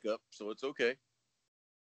a backup, so it's okay.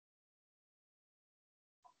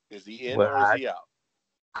 Is he in or is he out?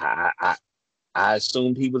 I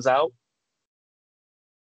assumed he was out.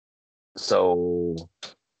 So,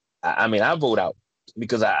 I mean, I vote out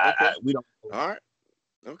because we don't know All right.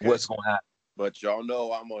 Okay. what's going to happen. But y'all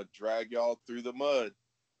know I'm going to drag y'all through the mud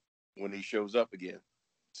when he shows up again.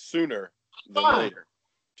 Sooner than later.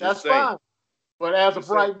 That's fine. But as of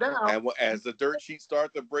right now. And as the dirt sheets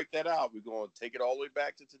start to break that out, we're going to take it all the way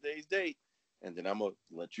back to today's date. And then I'm going to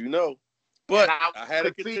let you know. But I had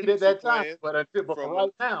a contingency plan. But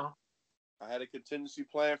right now. I had a contingency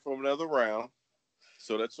plan from another round.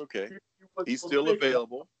 So that's okay. He's still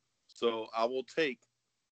available. So I will take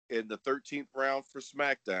in the 13th round for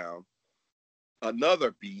SmackDown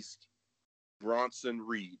another beast, Bronson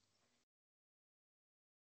Reed.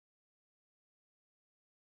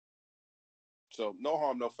 So no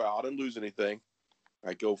harm, no foul. I didn't lose anything.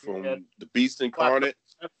 I go from the Beast Incarnate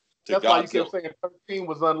to That's Godzilla. why you kept saying 13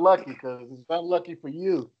 was unlucky, because it's unlucky for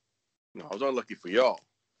you. No, I was unlucky for y'all.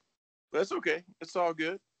 But that's okay. It's all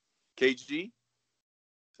good. KG,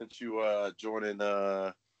 since you joining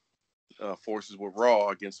forces with Raw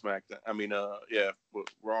against SmackDown. I mean, with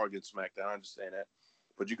Raw against SmackDown. I understand that.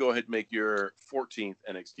 But you go ahead and make your 14th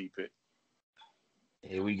NXT pick.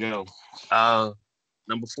 Here we go.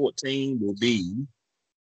 Number 14 will be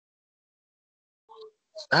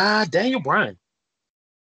Daniel Bryan.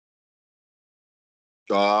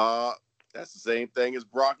 That's the same thing as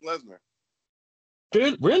Brock Lesnar.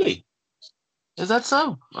 Really? Is that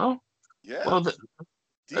so? Oh, yeah. Well,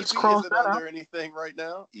 let's cross isn't that under out. anything right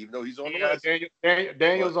now, even though he's on the list.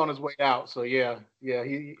 Daniel's on his way out. So yeah.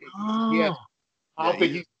 He has, I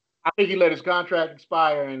think he let his contract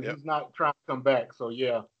expire, and he's not trying to come back. So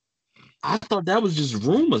yeah. I thought that was just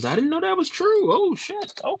rumors. I didn't know that was true. Oh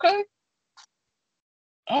shit. Okay.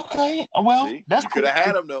 Well, see, that's you cool. could have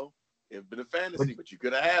had him though. It'd been a fantasy, but you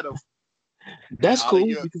could have had him. That's cool.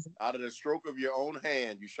 Out of the stroke of your own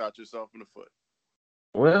hand, you shot yourself in the foot.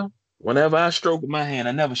 Well, whenever I stroke with my hand,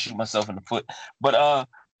 I never shoot myself in the foot. But I'm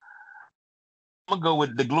gonna go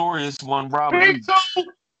with the glorious one, Robert. Me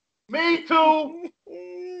too. Me too.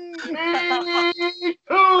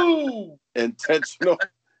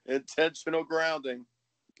 Intentional grounding.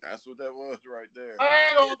 That's what that was right there.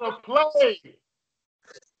 Hang on the play.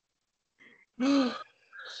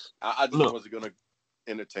 I just wasn't gonna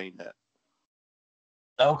entertain that.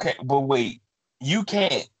 Okay, but wait, you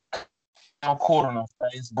can't court on a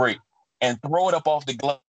fast break and throw it up off the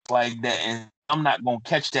glove like that, and I'm not gonna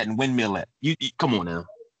catch that and windmill it. You come on now.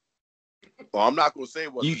 Well, I'm not gonna say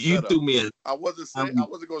what you threw me. I wasn't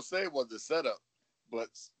gonna say it was the setup, but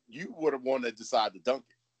you would have wanted to decide to dunk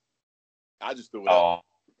it. I just threw it up.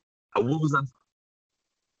 What was I?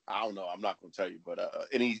 I don't know. I'm not gonna tell you, but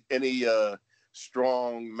any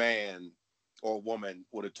strong man or woman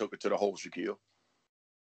would have took it to the hole, Shaquille.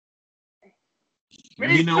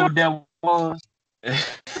 Me You know too. what that was?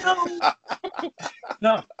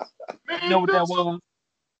 No, you Me know what too. that was?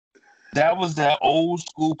 That was that old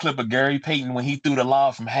school clip of Gary Payton when he threw the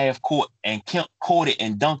lob from half court and Kemp caught it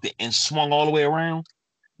and dunked it and swung all the way around.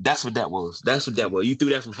 That's what that was. That's what that was. You threw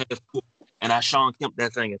that from half court and I Sean Kemp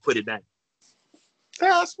that thing and put it back.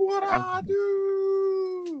 That's what I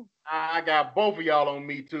do. I got both of y'all on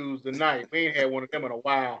Me Too's tonight. We ain't had one of them in a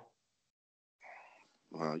while.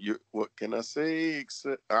 Well, what can I say?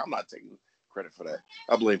 I'm not taking credit for that.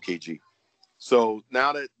 I blame KG. So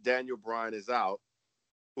now that Daniel Bryan is out,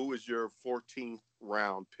 who is your 14th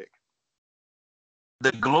round pick?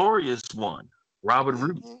 The glorious one, Robert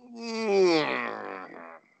Roode.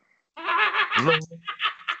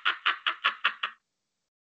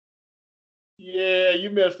 Yeah, you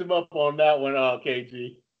messed him up on that one,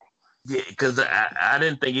 KG. Yeah, because I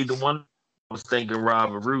didn't think either one was thinking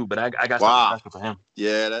Robert Roode, but I got something Wow. special for him.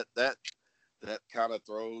 Yeah, that kind of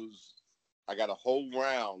throws. I got a whole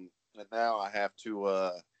round, and now I have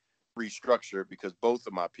to restructure because both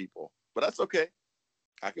of my people. But that's okay.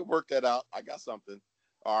 I can work that out. I got something.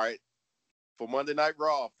 All right. For Monday Night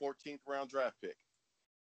Raw, 14th round draft pick.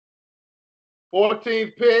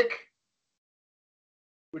 14th pick,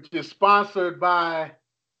 which is sponsored by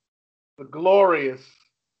the glorious,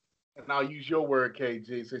 and I'll use your word,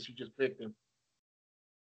 KG, since you just picked him.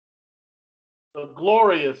 The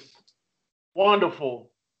glorious,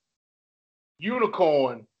 wonderful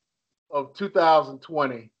unicorn of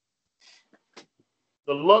 2020,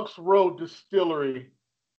 the Lux Road Distillery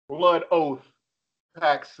Blood Oath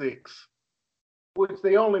Pack 6, which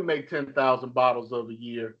they only make 10,000 bottles of a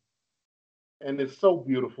year. And it's so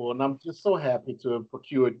beautiful. And I'm just so happy to have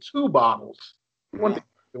procured 2 bottles. One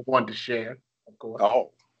to share, of course.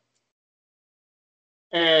 Oh.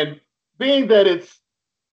 And being that it's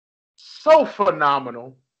so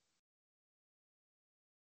phenomenal,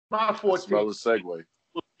 my 14th Smell the segue.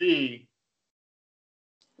 would be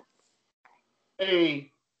AJ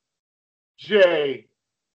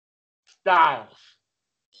Styles.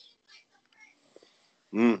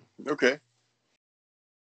 Okay.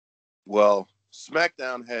 Well,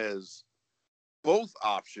 SmackDown has both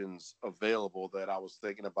options available that I was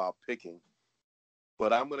thinking about picking,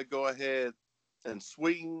 but I'm going to go ahead and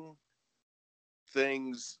swing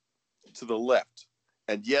things to the left.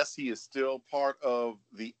 And yes, he is still part of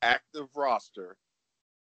the active roster.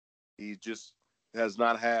 He just does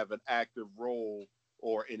not have an active role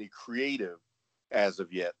or any creative as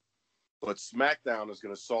of yet. But SmackDown is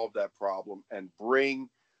going to solve that problem and bring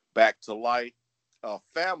back to light a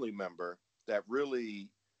family member that really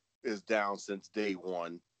is down since day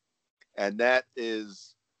one. And that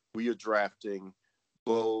is, we are drafting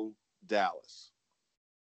Bo Dallas.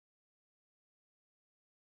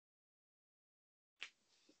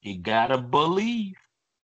 You gotta believe.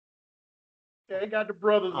 Yeah, they got the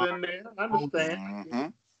brothers in there. I understand. Mm-hmm.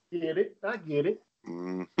 I get it.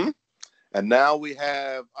 Mm-hmm. And now we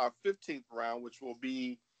have our 15th round, which will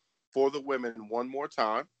be for the women one more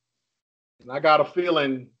time. And I got a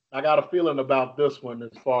feeling about this one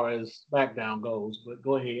as far as SmackDown goes, but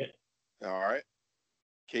go ahead. All right.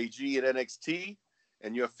 KG at NXT,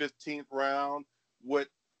 and your 15th round, what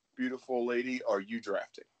beautiful lady are you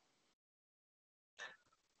drafting?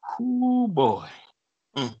 Oh boy.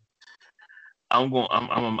 I'm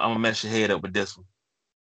gonna mess your head up with this one.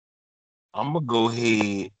 I'm gonna go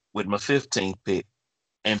ahead with my 15th pick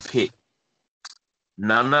and pick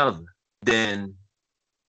none other than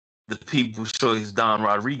the People's Choice Don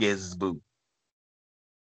Rodriguez's boo,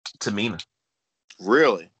 Tamina.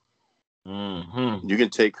 Really? Mm-hmm. You can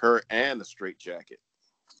take her and the straight jacket.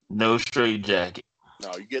 No straight jacket.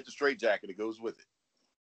 No, you get the straight jacket. It goes with it.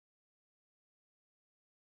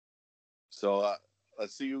 So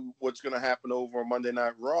let's see what's going to happen over on Monday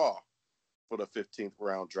Night Raw for the 15th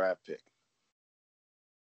round draft pick.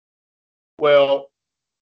 Well,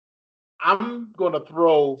 I'm going to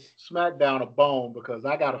throw SmackDown a bone because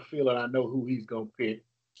I got a feeling I know who he's going to pick.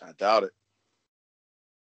 I doubt it.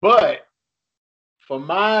 But for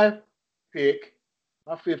my pick,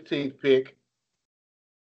 my 15th pick,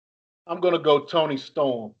 I'm going to go Toni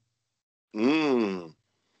Storm. That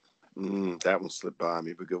one slipped by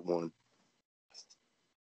me, but good one.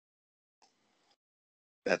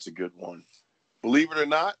 That's a good one. Believe it or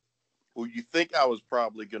not, who you think I was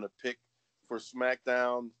probably going to pick for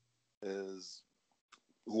SmackDown is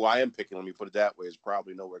who I am picking. Let me put it that way, is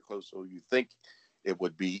probably nowhere close to who you think it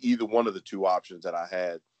would be. Either one of the 2 options that I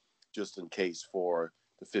had just in case for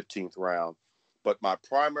the 15th round. But my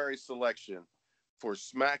primary selection for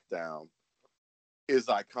SmackDown is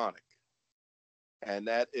iconic, and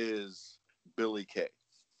that is Billie Kay.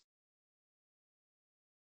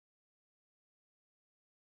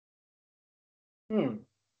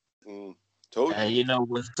 Told And you. you know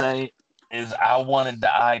what's say is I wanted the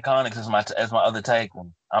Iconics as my other tag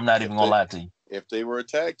team. I'm not even gonna lie to you. If they were a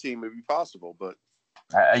tag team, it'd be possible, but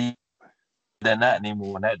They're not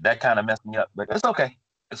anymore. That kind of messed me up, but it's okay.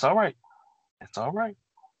 It's all right. It's all right.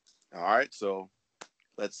 All right, so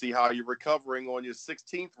let's see how you're recovering on your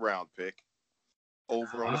 16th round pick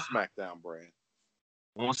over on the SmackDown brand.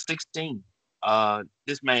 On 16,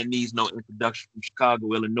 this man needs no introduction from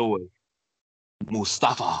Chicago, Illinois.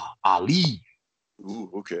 Mustafa Ali. Ooh,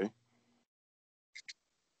 okay.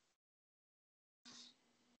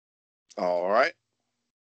 All right.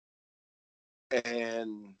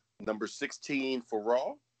 And number 16 for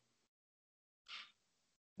Raw.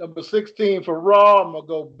 Number 16 for Raw, I'm going to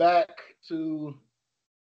go back to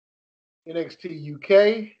NXT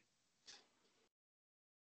UK.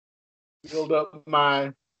 Build up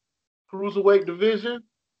my cruiserweight division.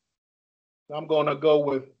 I'm going to go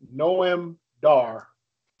with Noam Dar.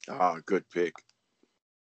 Good pick.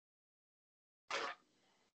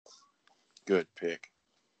 Good pick.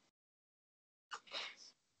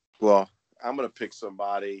 Well, I'm going to pick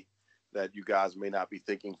somebody that you guys may not be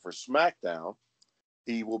thinking for SmackDown.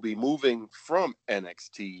 He will be moving from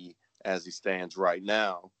NXT as he stands right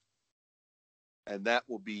now. And that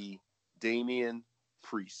will be Damian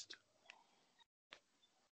Priest.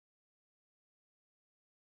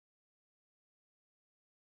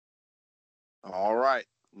 All right.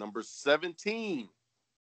 Number 17.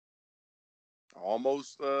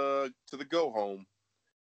 Almost to the go home.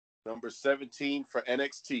 Number 17 for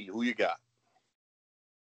NXT. Who you got?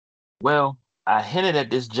 Well, I hinted at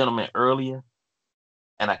this gentleman earlier,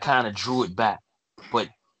 and I kind of drew it back. But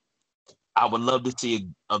I would love to see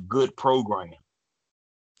a good program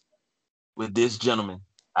with this gentleman,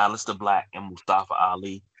 Aleister Black and Mustafa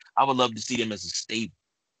Ali. I would love to see them as a stable,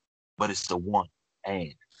 but it's the one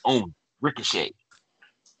and only Ricochet.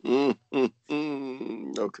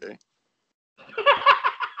 Okay.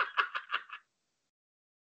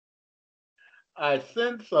 I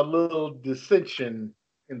sense a little dissension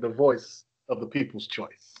in the voice of the people's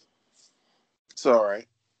choice. It's all right.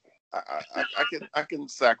 I can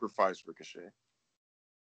sacrifice Ricochet.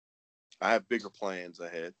 I have bigger plans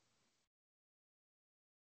ahead.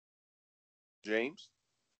 James?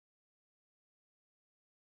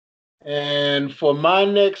 And for my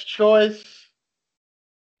next choice,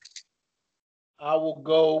 I will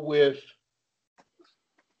go with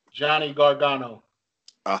Johnny Gargano.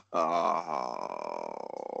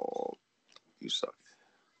 You suck.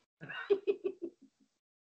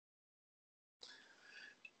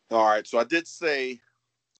 All right, so I did say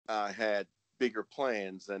I had bigger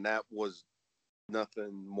plans, and that was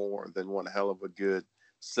nothing more than one hell of a good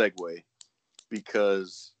segue,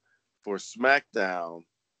 because for SmackDown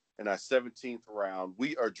in our 17th round,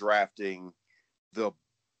 we are drafting the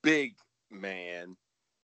big man,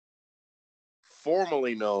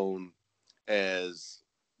 formerly known as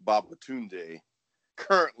Babatunde,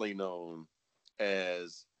 currently known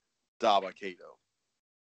as Dabba-Kato.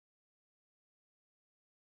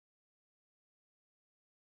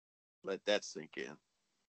 Let that sink in.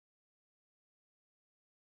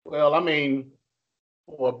 Well, I mean,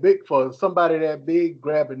 for somebody that big,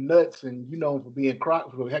 grabbing nuts, and you know, for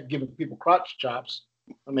giving people crotch chops.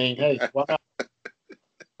 I mean, hey, why not?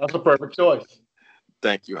 That's a perfect choice.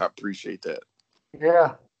 Thank you. I appreciate that.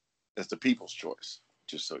 Yeah. That's the people's choice,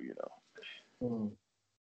 just so you know. Mm.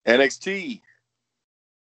 NXT,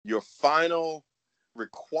 your final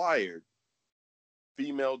required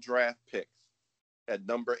female draft pick at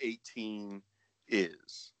number 18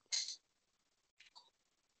 is?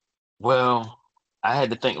 Well, I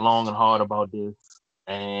had to think long and hard about this,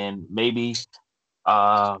 and maybe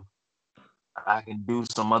I can do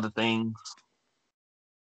some other things.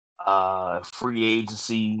 Free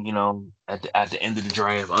agency, you know, at the end of the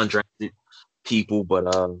draft, undrafted people,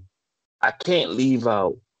 but I can't leave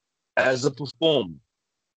out as a performer.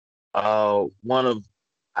 One of,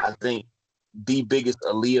 I think, the biggest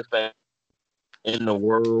Aaliyah fan in the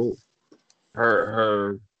world.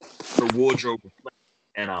 Her wardrobe reflects,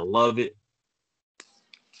 and I love it.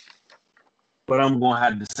 But I'm gonna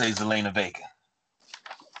have to say Zelina Vega.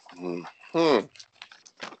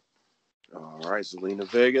 All right, Zelina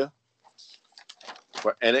Vega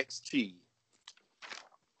for NXT.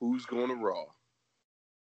 Who's going to Raw?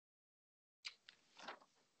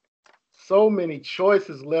 So many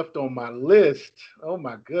choices left on my list. Oh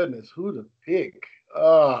my goodness, who to pick?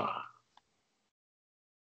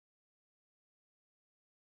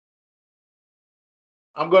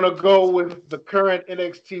 I'm going to go with the current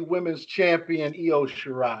NXT Women's Champion, Io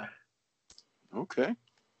Shirai. Okay.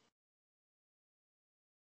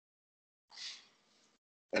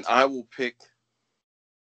 And I will pick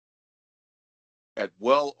at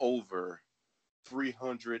well over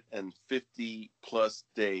 350 plus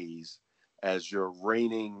days as your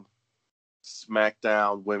reigning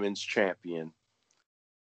SmackDown Women's Champion.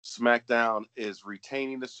 SmackDown is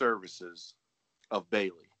retaining the services of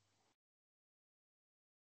Bayley.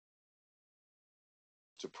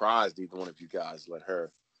 Surprised either one of you guys let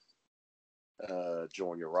her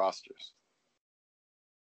join your rosters.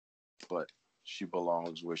 But she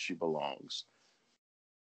belongs where she belongs,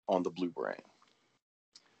 on the blue brand.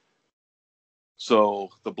 So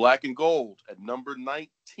the black and gold at number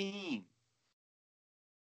 19.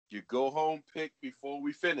 Your go-home pick before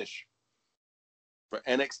we finish for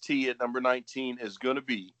NXT at number 19 is going to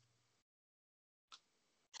be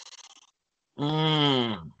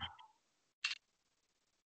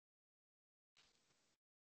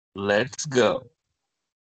Let's go.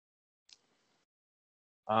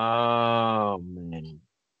 Oh, man.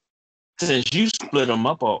 Since you split them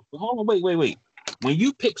up, hold on, wait. When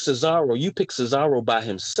you pick Cesaro by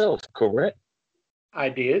himself, correct? I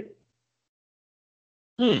did.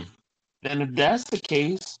 Then if that's the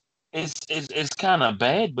case, it's kind of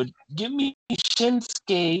bad, but give me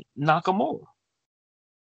Shinsuke Nakamura.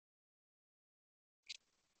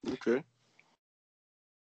 okay.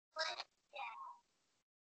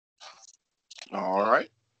 All right.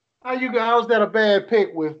 How's that a bad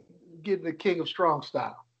pick with getting the King of Strong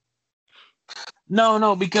Style?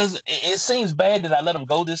 No, because it seems bad that I let him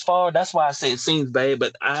go this far. That's why I say it seems bad,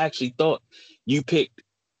 but I actually thought you picked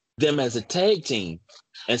them as a tag team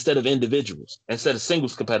instead of individuals, instead of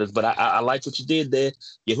singles competitors. But I like what you did there.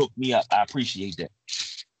 You hooked me up. I appreciate that.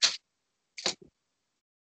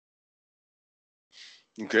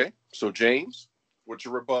 Okay. So, James, what's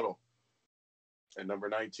your rebuttal at number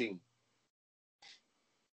 19?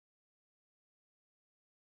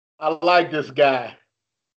 I like this guy.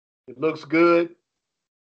 It looks good.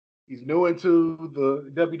 He's new into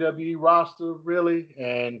the WWE roster, really,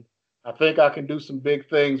 and I think I can do some big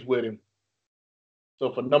things with him.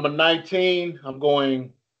 So for number 19, I'm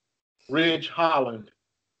going Ridge Holland.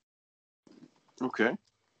 Okay.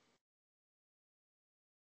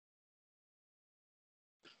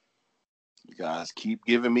 You guys keep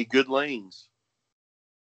giving me good lanes.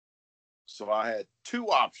 So I had two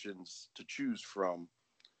options to choose from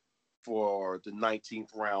for the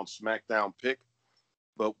 19th round SmackDown pick,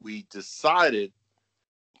 but we decided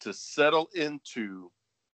to settle into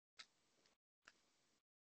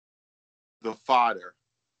the fighter,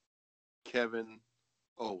 Kevin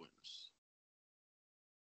Owens.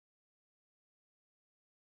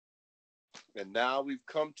 And now we've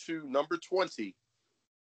come to number 20.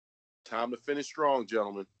 Time to finish strong,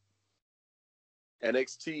 gentlemen.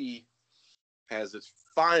 NXT has its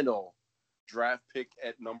final draft pick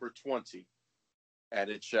at number 20, and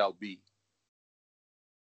it shall be.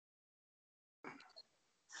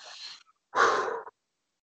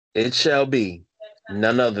 It shall be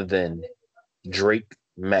none other than Drake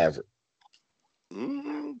Maverick.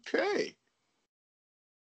 Okay.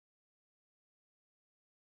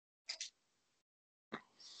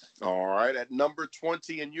 All right. At number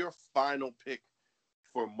 20, and your final pick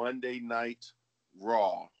for Monday Night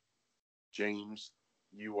Raw, James,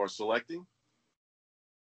 you are selecting?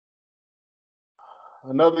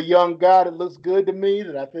 Another young guy that looks good to me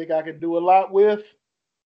that I think I can do a lot with,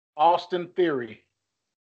 Austin Theory.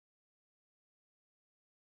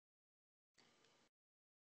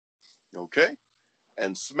 Okay.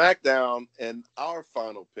 And SmackDown, and our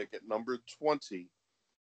final pick at number 20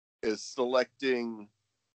 is selecting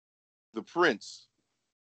the Prince,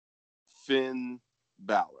 Finn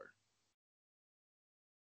Balor.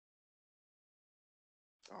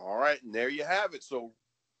 All right, and there you have it. So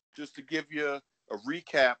just to give you a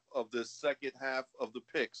recap of the second half of the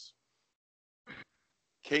picks,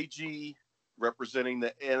 KG, representing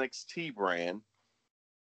the NXT brand,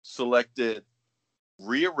 selected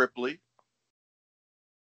Rhea Ripley,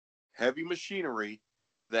 Heavy Machinery,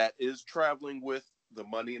 that is traveling with the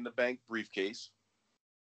Money in the Bank briefcase,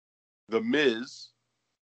 The Miz,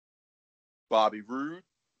 Bobby Roode,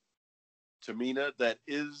 Tamina, that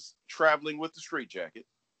is traveling with the straitjacket,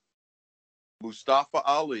 Mustafa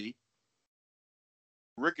Ali,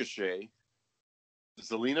 Ricochet,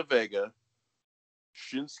 Zelina Vega,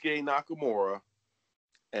 Shinsuke Nakamura,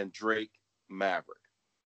 and Drake Maverick.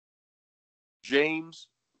 James,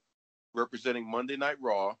 representing Monday Night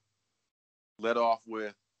Raw, led off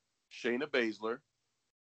with Shayna Baszler,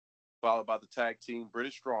 followed by the tag team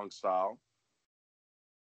British Strong Style,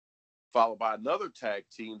 followed by another tag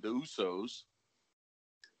team, the Usos,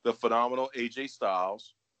 the phenomenal AJ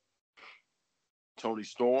Styles, Tony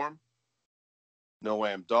Storm,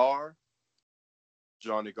 Noam Dar,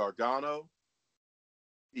 Johnny Gargano,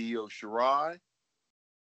 Io Shirai,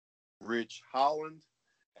 Ridge Holland,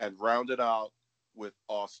 and rounded out with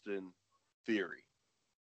Austin Theory.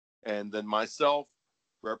 And then myself,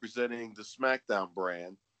 representing the SmackDown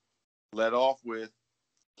brand, led off with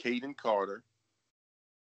Caden Carter,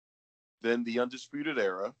 then the Undisputed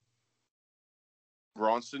Era,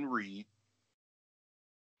 Bronson Reed,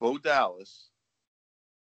 Bo Dallas,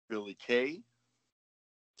 Billy Kay,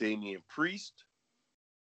 Damian Priest,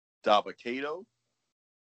 Dabba-Kato,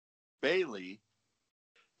 Bayley,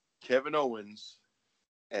 Kevin Owens,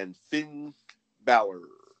 and Finn Balor.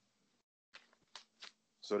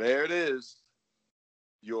 So there it is,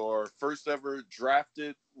 your first ever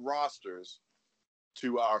drafted rosters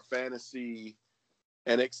to our fantasy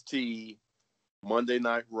NXT, Monday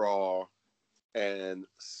Night Raw, and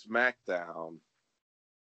SmackDown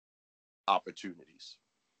opportunities.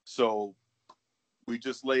 So we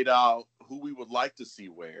just laid out who we would like to see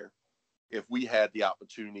where if we had the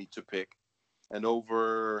opportunity to pick. And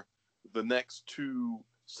over the next 2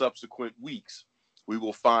 subsequent weeks, we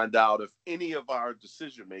will find out if any of our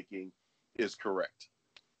decision making is correct.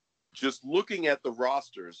 Just looking at the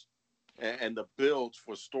rosters and the builds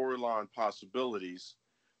for storyline possibilities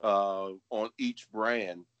on each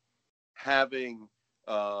brand, having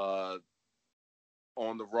on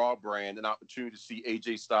the Raw brand an opportunity to see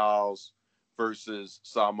AJ Styles versus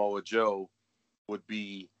Samoa Joe would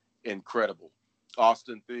be incredible.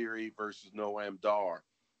 Austin Theory versus Noam Dar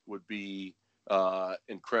would be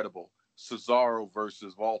incredible. Cesaro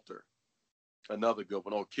versus Walter, another good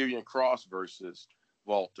one. Or Karrion Kross versus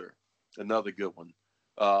Walter, another good one.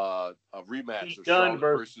 A rematch of Charlotte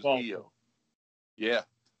versus Io. Yeah,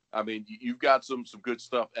 I mean, you've got some good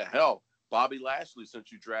stuff. Hell, Bobby Lashley,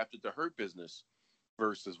 since you drafted the Hurt Business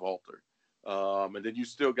versus Walter. And then you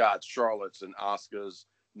still got Charlotte's and Asuka's,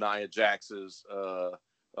 Nia Jax's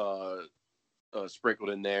sprinkled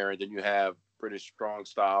in there. And then you have British Strong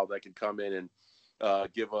Style that can come in and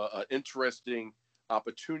give an interesting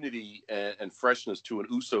opportunity and freshness to an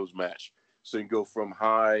Usos match. So you can go from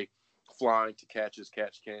high flying to catch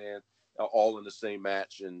can, all in the same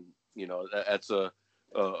match. And, you know, that's a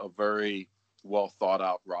very well thought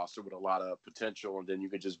out roster with a lot of potential. And then you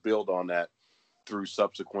can just build on that through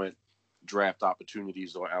subsequent draft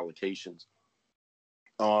opportunities or allocations.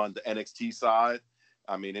 On the NXT side,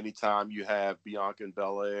 I mean, anytime you have Bianca and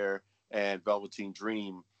Belair and Velveteen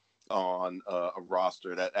Dream on a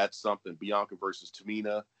roster, that's something. Bianca versus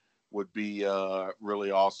Tamina would be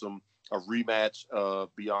really awesome. A rematch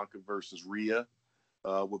of Bianca versus Rhea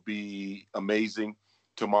would be amazing.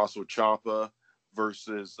 Tommaso Ciampa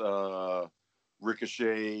versus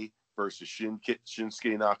Ricochet versus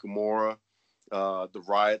Shinsuke Nakamura. The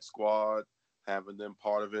Riot Squad, having them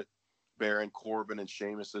part of it. Baron Corbin and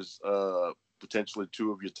Sheamus as potentially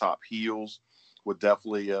 2 of your top heels would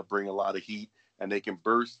definitely bring a lot of heat. And they can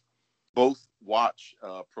both watch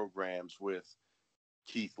programs with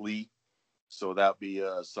Keith Lee. So that'd be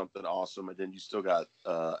something awesome. And then you still got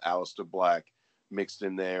Aleister Black mixed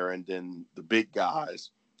in there. And then the big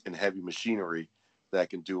guys in Heavy Machinery that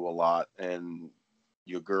can do a lot. And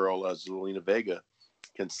your girl, Zelina Vega,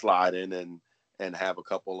 can slide in and have a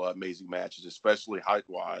couple of amazing matches, especially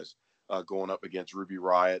height-wise, going up against Ruby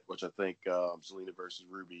Riott, which I think Zelina versus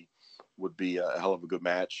Ruby would be a hell of a good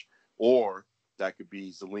match. Or that could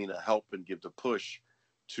be Zelina helping give the push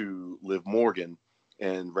to Liv Morgan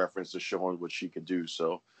in reference to showing what she can do.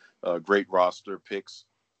 So great roster picks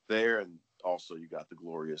there. And also you got the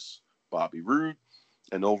glorious Bobby Roode.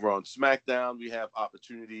 And over on SmackDown, we have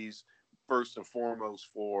opportunities first and foremost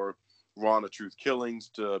for Ronda Truth Killings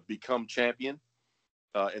to become champion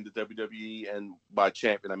in the WWE. And by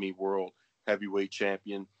champion, I mean world heavyweight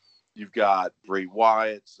champion. You've got Bray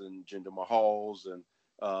Wyatt's and Jinder Mahal's and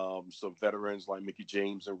some veterans like Mickie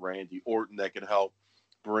James and Randy Orton that can help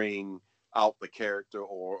bring out the character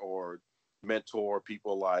or mentor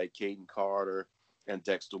people like Caden Carter and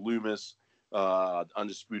Dexter Lumis.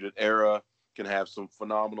 Undisputed Era can have some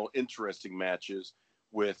phenomenal, interesting matches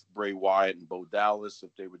with Bray Wyatt and Bo Dallas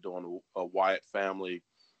if they were doing a Wyatt family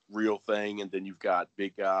real thing. And then you've got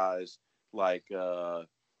big guys like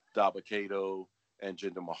Dabba-Kato and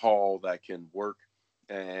Jinder Mahal that can work.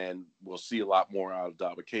 And we'll see a lot more out of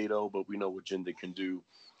Dabba-Kato, but we know what Jinder can do.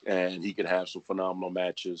 And he can have some phenomenal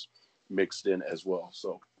matches mixed in as well.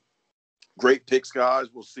 So great picks, guys.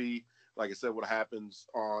 We'll see, like I said, what happens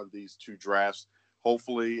on these 2 drafts.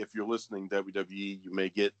 Hopefully, if you're listening, WWE, you may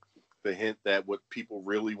get the hint that what people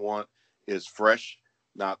really want is fresh,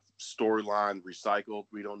 not storyline recycled.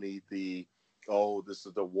 We don't need this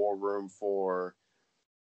is the war room for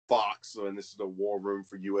Fox and this is the war room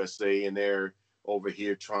for USA and they're over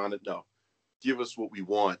here trying to give us what we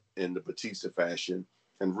want in the Batista fashion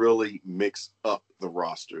and really mix up the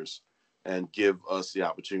rosters and give us the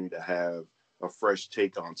opportunity to have a fresh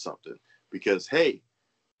take on something. Because, hey,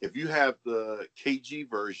 if you have the KG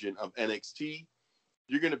version of NXT,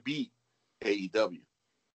 you're going to beat AEW,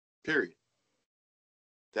 period.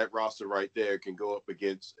 That roster right there can go up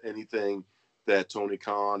against anything that Tony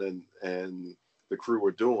Khan and the crew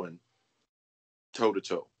are doing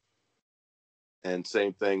toe-to-toe. And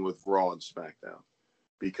same thing with Raw and SmackDown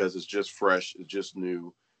because it's just fresh, it's just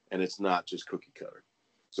new, and it's not just cookie cutter.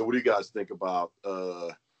 So what do you guys think about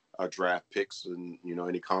our draft picks and,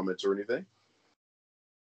 any comments or anything?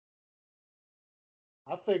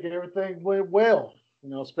 I think everything went well,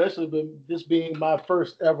 especially with this being my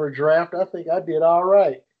first ever draft. I think I did all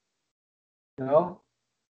right.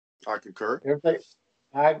 I concur. Everything,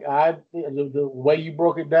 the way you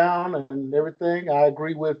broke it down and everything, I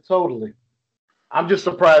agree with totally. I'm just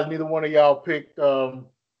surprised neither one of y'all picked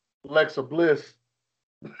Alexa Bliss.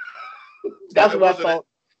 That's what I thought.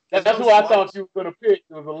 That's who I thought you were going to pick.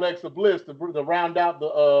 It was Alexa Bliss to round out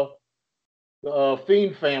the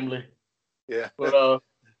Fiend family. Yeah. But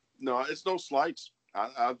no, it's no slights.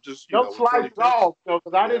 I just no slights at all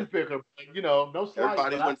because I didn't pick her. No slights.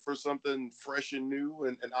 Everybody went for something fresh and new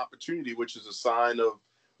and an opportunity, which is a sign of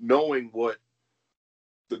knowing what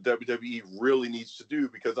the WWE really needs to do.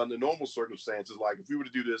 Because under normal circumstances, like if we were to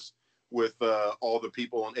do this with all the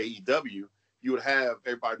people on AEW, you would have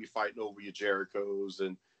everybody be fighting over your Jerichos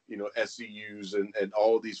and SCUs and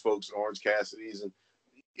all of these folks, Orange Cassidy's, and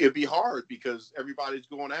it'd be hard because everybody's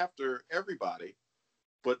going after everybody.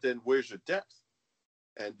 But then where's your depth?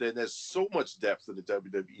 And then there's so much depth in the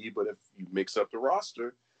WWE, but if you mix up the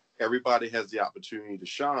roster, everybody has the opportunity to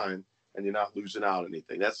shine and you're not losing out on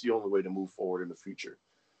anything. That's the only way to move forward in the future.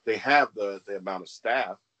 They have the amount of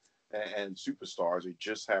staff and superstars. They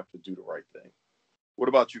just have to do the right thing. What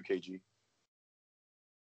about you, KG?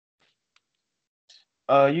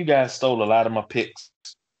 You guys stole a lot of my picks,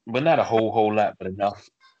 but not a whole lot, but enough.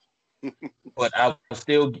 But I was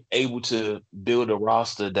still able to build a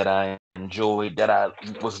roster that I enjoyed, that I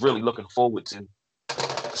was really looking forward to.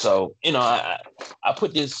 So, I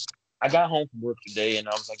put this, I got home from work today and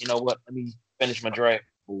I was like, you know what, let me finish my draft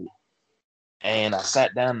board. And I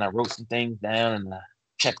sat down and I wrote some things down and I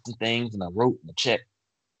checked some things and I wrote and I checked.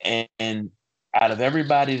 And out of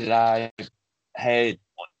everybody that I had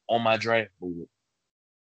on my draft board,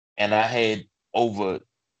 and I had over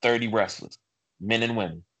 30 wrestlers, men and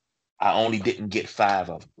women, I only didn't get 5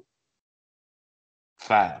 of them.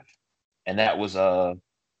 5. And that was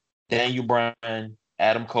Daniel Bryan,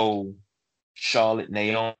 Adam Cole, Charlotte,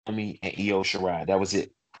 Naomi, and Io Shirai. That was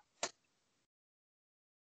it.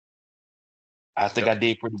 I think I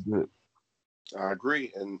did pretty good. I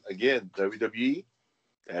agree. And again, WWE,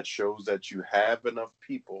 that shows that you have enough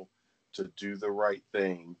people to do the right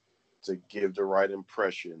thing, to give the right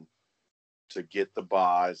impression, to get the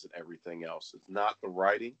buys and everything else. It's not the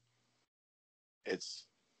writing. It's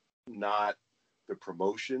not the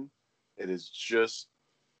promotion. It is just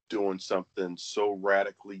doing something so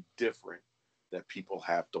radically different that people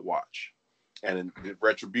have to watch. And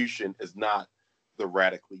Retribution is not the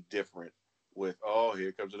radically different with, oh,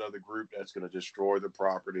 here comes another group that's going to destroy the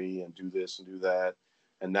property and do this and do that.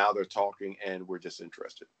 And now they're talking and we're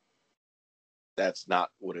disinterested. That's not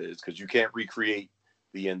what it is, because you can't recreate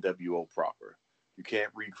the NWO proper. You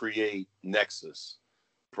can't recreate Nexus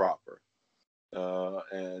proper.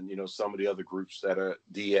 And, some of the other groups that are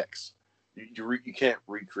DX. You can't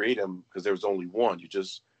recreate them because there's only one. You're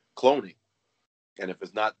just cloning. And if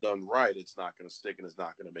it's not done right, it's not going to stick and it's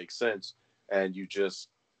not going to make sense. And you just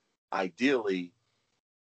ideally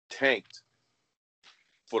tanked,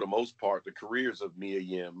 for the most part, the careers of Mia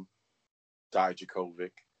Yim,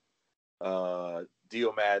 Dijakovic,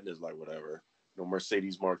 Dio Madden is like whatever.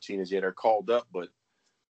 Mercedes Martinez, yeah, they're called up, but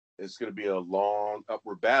it's going to be a long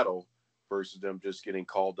upward battle versus them just getting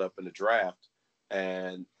called up in the draft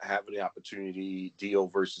and having the opportunity, Dio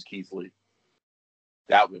versus Keith Lee.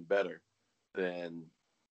 That would be better than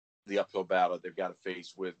the uphill battle they've got to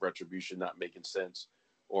face with Retribution not making sense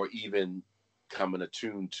or even coming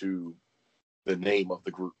attuned to the name of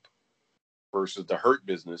the group versus the Hurt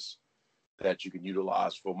Business that you can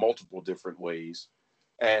utilize for multiple different ways,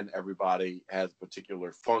 and everybody has a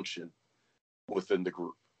particular function within the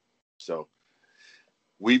group. So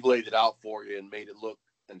we've laid it out for you and made it look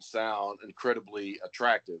and sound incredibly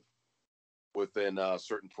attractive within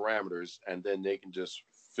certain parameters, and then they can just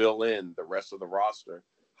fill in the rest of the roster.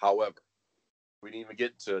 However, we didn't even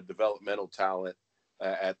get to developmental talent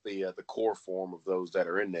at the core form of those that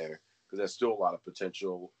are in there, because there's still a lot of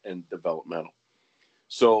potential and developmental.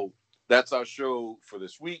 So that's our show for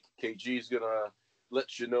this week. KG is gonna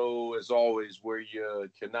let you know, as always, where you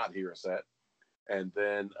cannot hear us at, and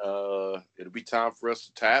then it'll be time for us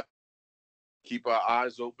to tap. Keep our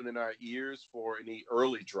eyes open and our ears for any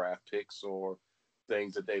early draft picks or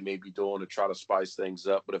things that they may be doing to try to spice things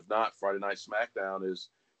up. But if not, Friday Night SmackDown is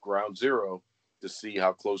ground zero to see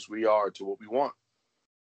how close we are to what we want.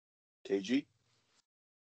 KG?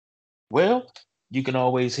 Well, you can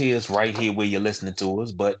always hear us right here where you're listening to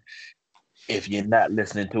us, but if you're not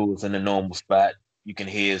listening to us in the normal spot, you can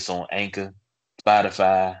hear us on Anchor,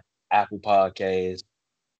 Spotify, Apple Podcasts,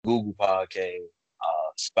 Google Podcasts,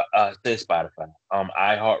 Spotify,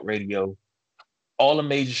 iHeartRadio, all the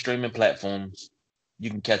major streaming platforms. You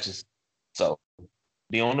can catch us. So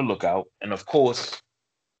be on the lookout. And of course,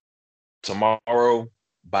 tomorrow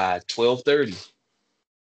by 12:30,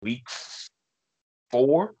 week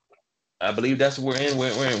 4. I believe that's what we're in.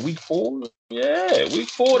 We're in week 4. Yeah, week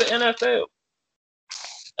 4 of the NFL.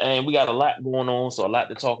 And we got a lot going on, so a lot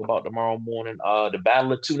to talk about tomorrow morning. The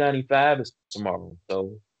Battle of 295 is tomorrow.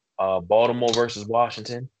 So Baltimore versus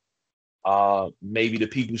Washington. Maybe the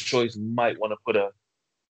People's Choice might want to put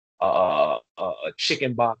a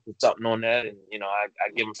chicken box or something on that, and I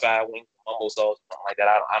give them 5 wings, humble sauce, something like that.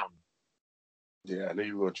 I don't know. Yeah, I knew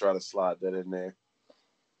you were going to try to slide that in there.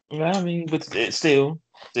 Yeah, I mean, but still.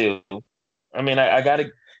 I mean,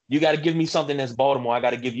 you gotta give me something that's Baltimore. I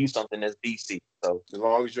gotta give you something that's DC. So as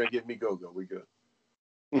long as you ain't give me go, we good.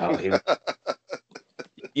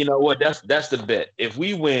 You know what? That's the bet. If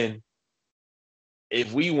we win,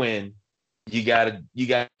 you gotta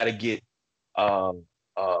get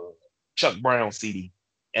Chuck Brown CD,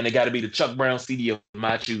 and it got to be the Chuck Brown CD of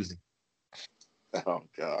my choosing. Oh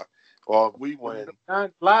God! Well, if we win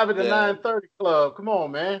live at the 9:30 club. Come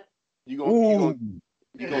on, man. You gonna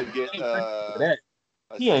get that.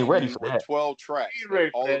 He ain't ready for that. 12 tracks. He ain't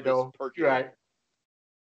ready for that though. Right.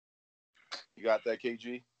 You got that,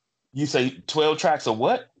 KG? You say 12 tracks of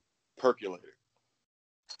what? Percolator.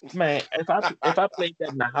 Man, if I played that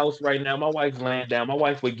in the house right now, my wife's laying down. My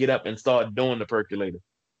wife would get up and start doing the percolator.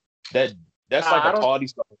 That's like a party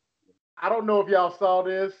song. I don't know if y'all saw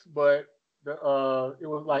this, but it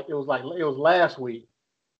was last week.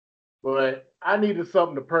 But I needed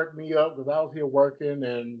something to perk me up because I was here working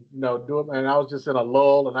and and I was just in a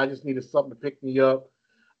lull and I just needed something to pick me up.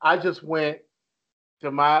 I just went to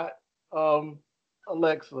my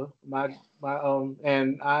Alexa,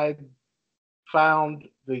 and I found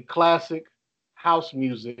the classic house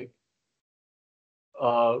music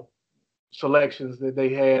selections that they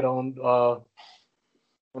had on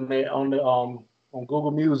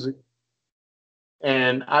Google Music.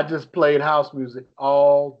 And I just played house music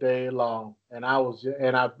all day long, and I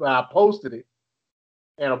posted it,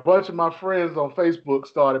 and a bunch of my friends on Facebook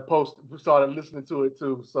started listening to it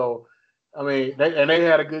too. So, I mean, they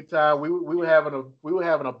had a good time. We were having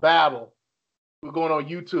a battle. We were going on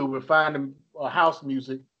YouTube and finding house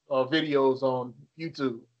music videos on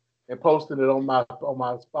YouTube and posting it on my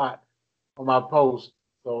post.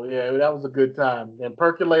 So yeah, that was a good time. And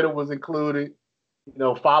Percolator was included.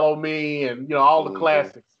 Follow Me, and all the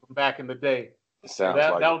classics from back in the day.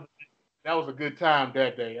 That was a good time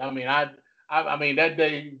that day. I mean, I mean that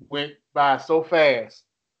day went by so fast,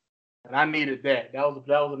 and I needed that. That was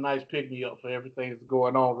a nice pick me up for everything that's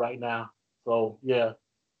going on right now. So yeah,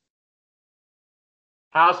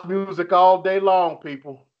 house music all day long,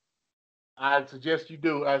 people. I suggest you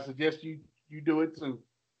do. I suggest you do it too.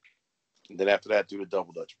 And then after that, do the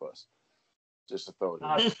double Dutch bus. Just to throw it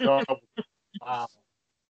in. Wow.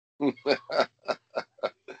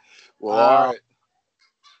 Well, all right.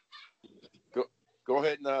 Go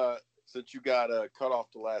ahead and since you got cut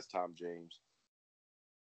off the last time, James,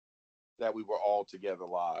 that we were all together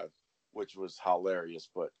live, which was hilarious.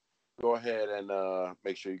 But go ahead and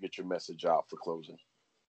make sure you get your message out for closing.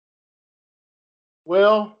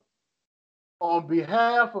 Well, on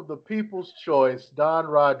behalf of the People's Choice, Don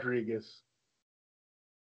Rodriguez,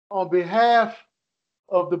 on behalf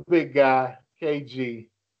of the big guy, KG,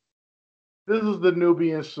 this is the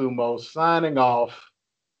Nubian Sumo signing off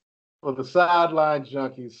for the Sideline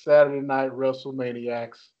Junkies Saturday Night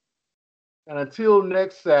WrestleManiacs. And until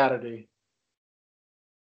next Saturday,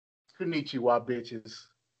 konnichiwa, bitches.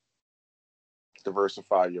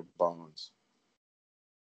 Diversify your bonds.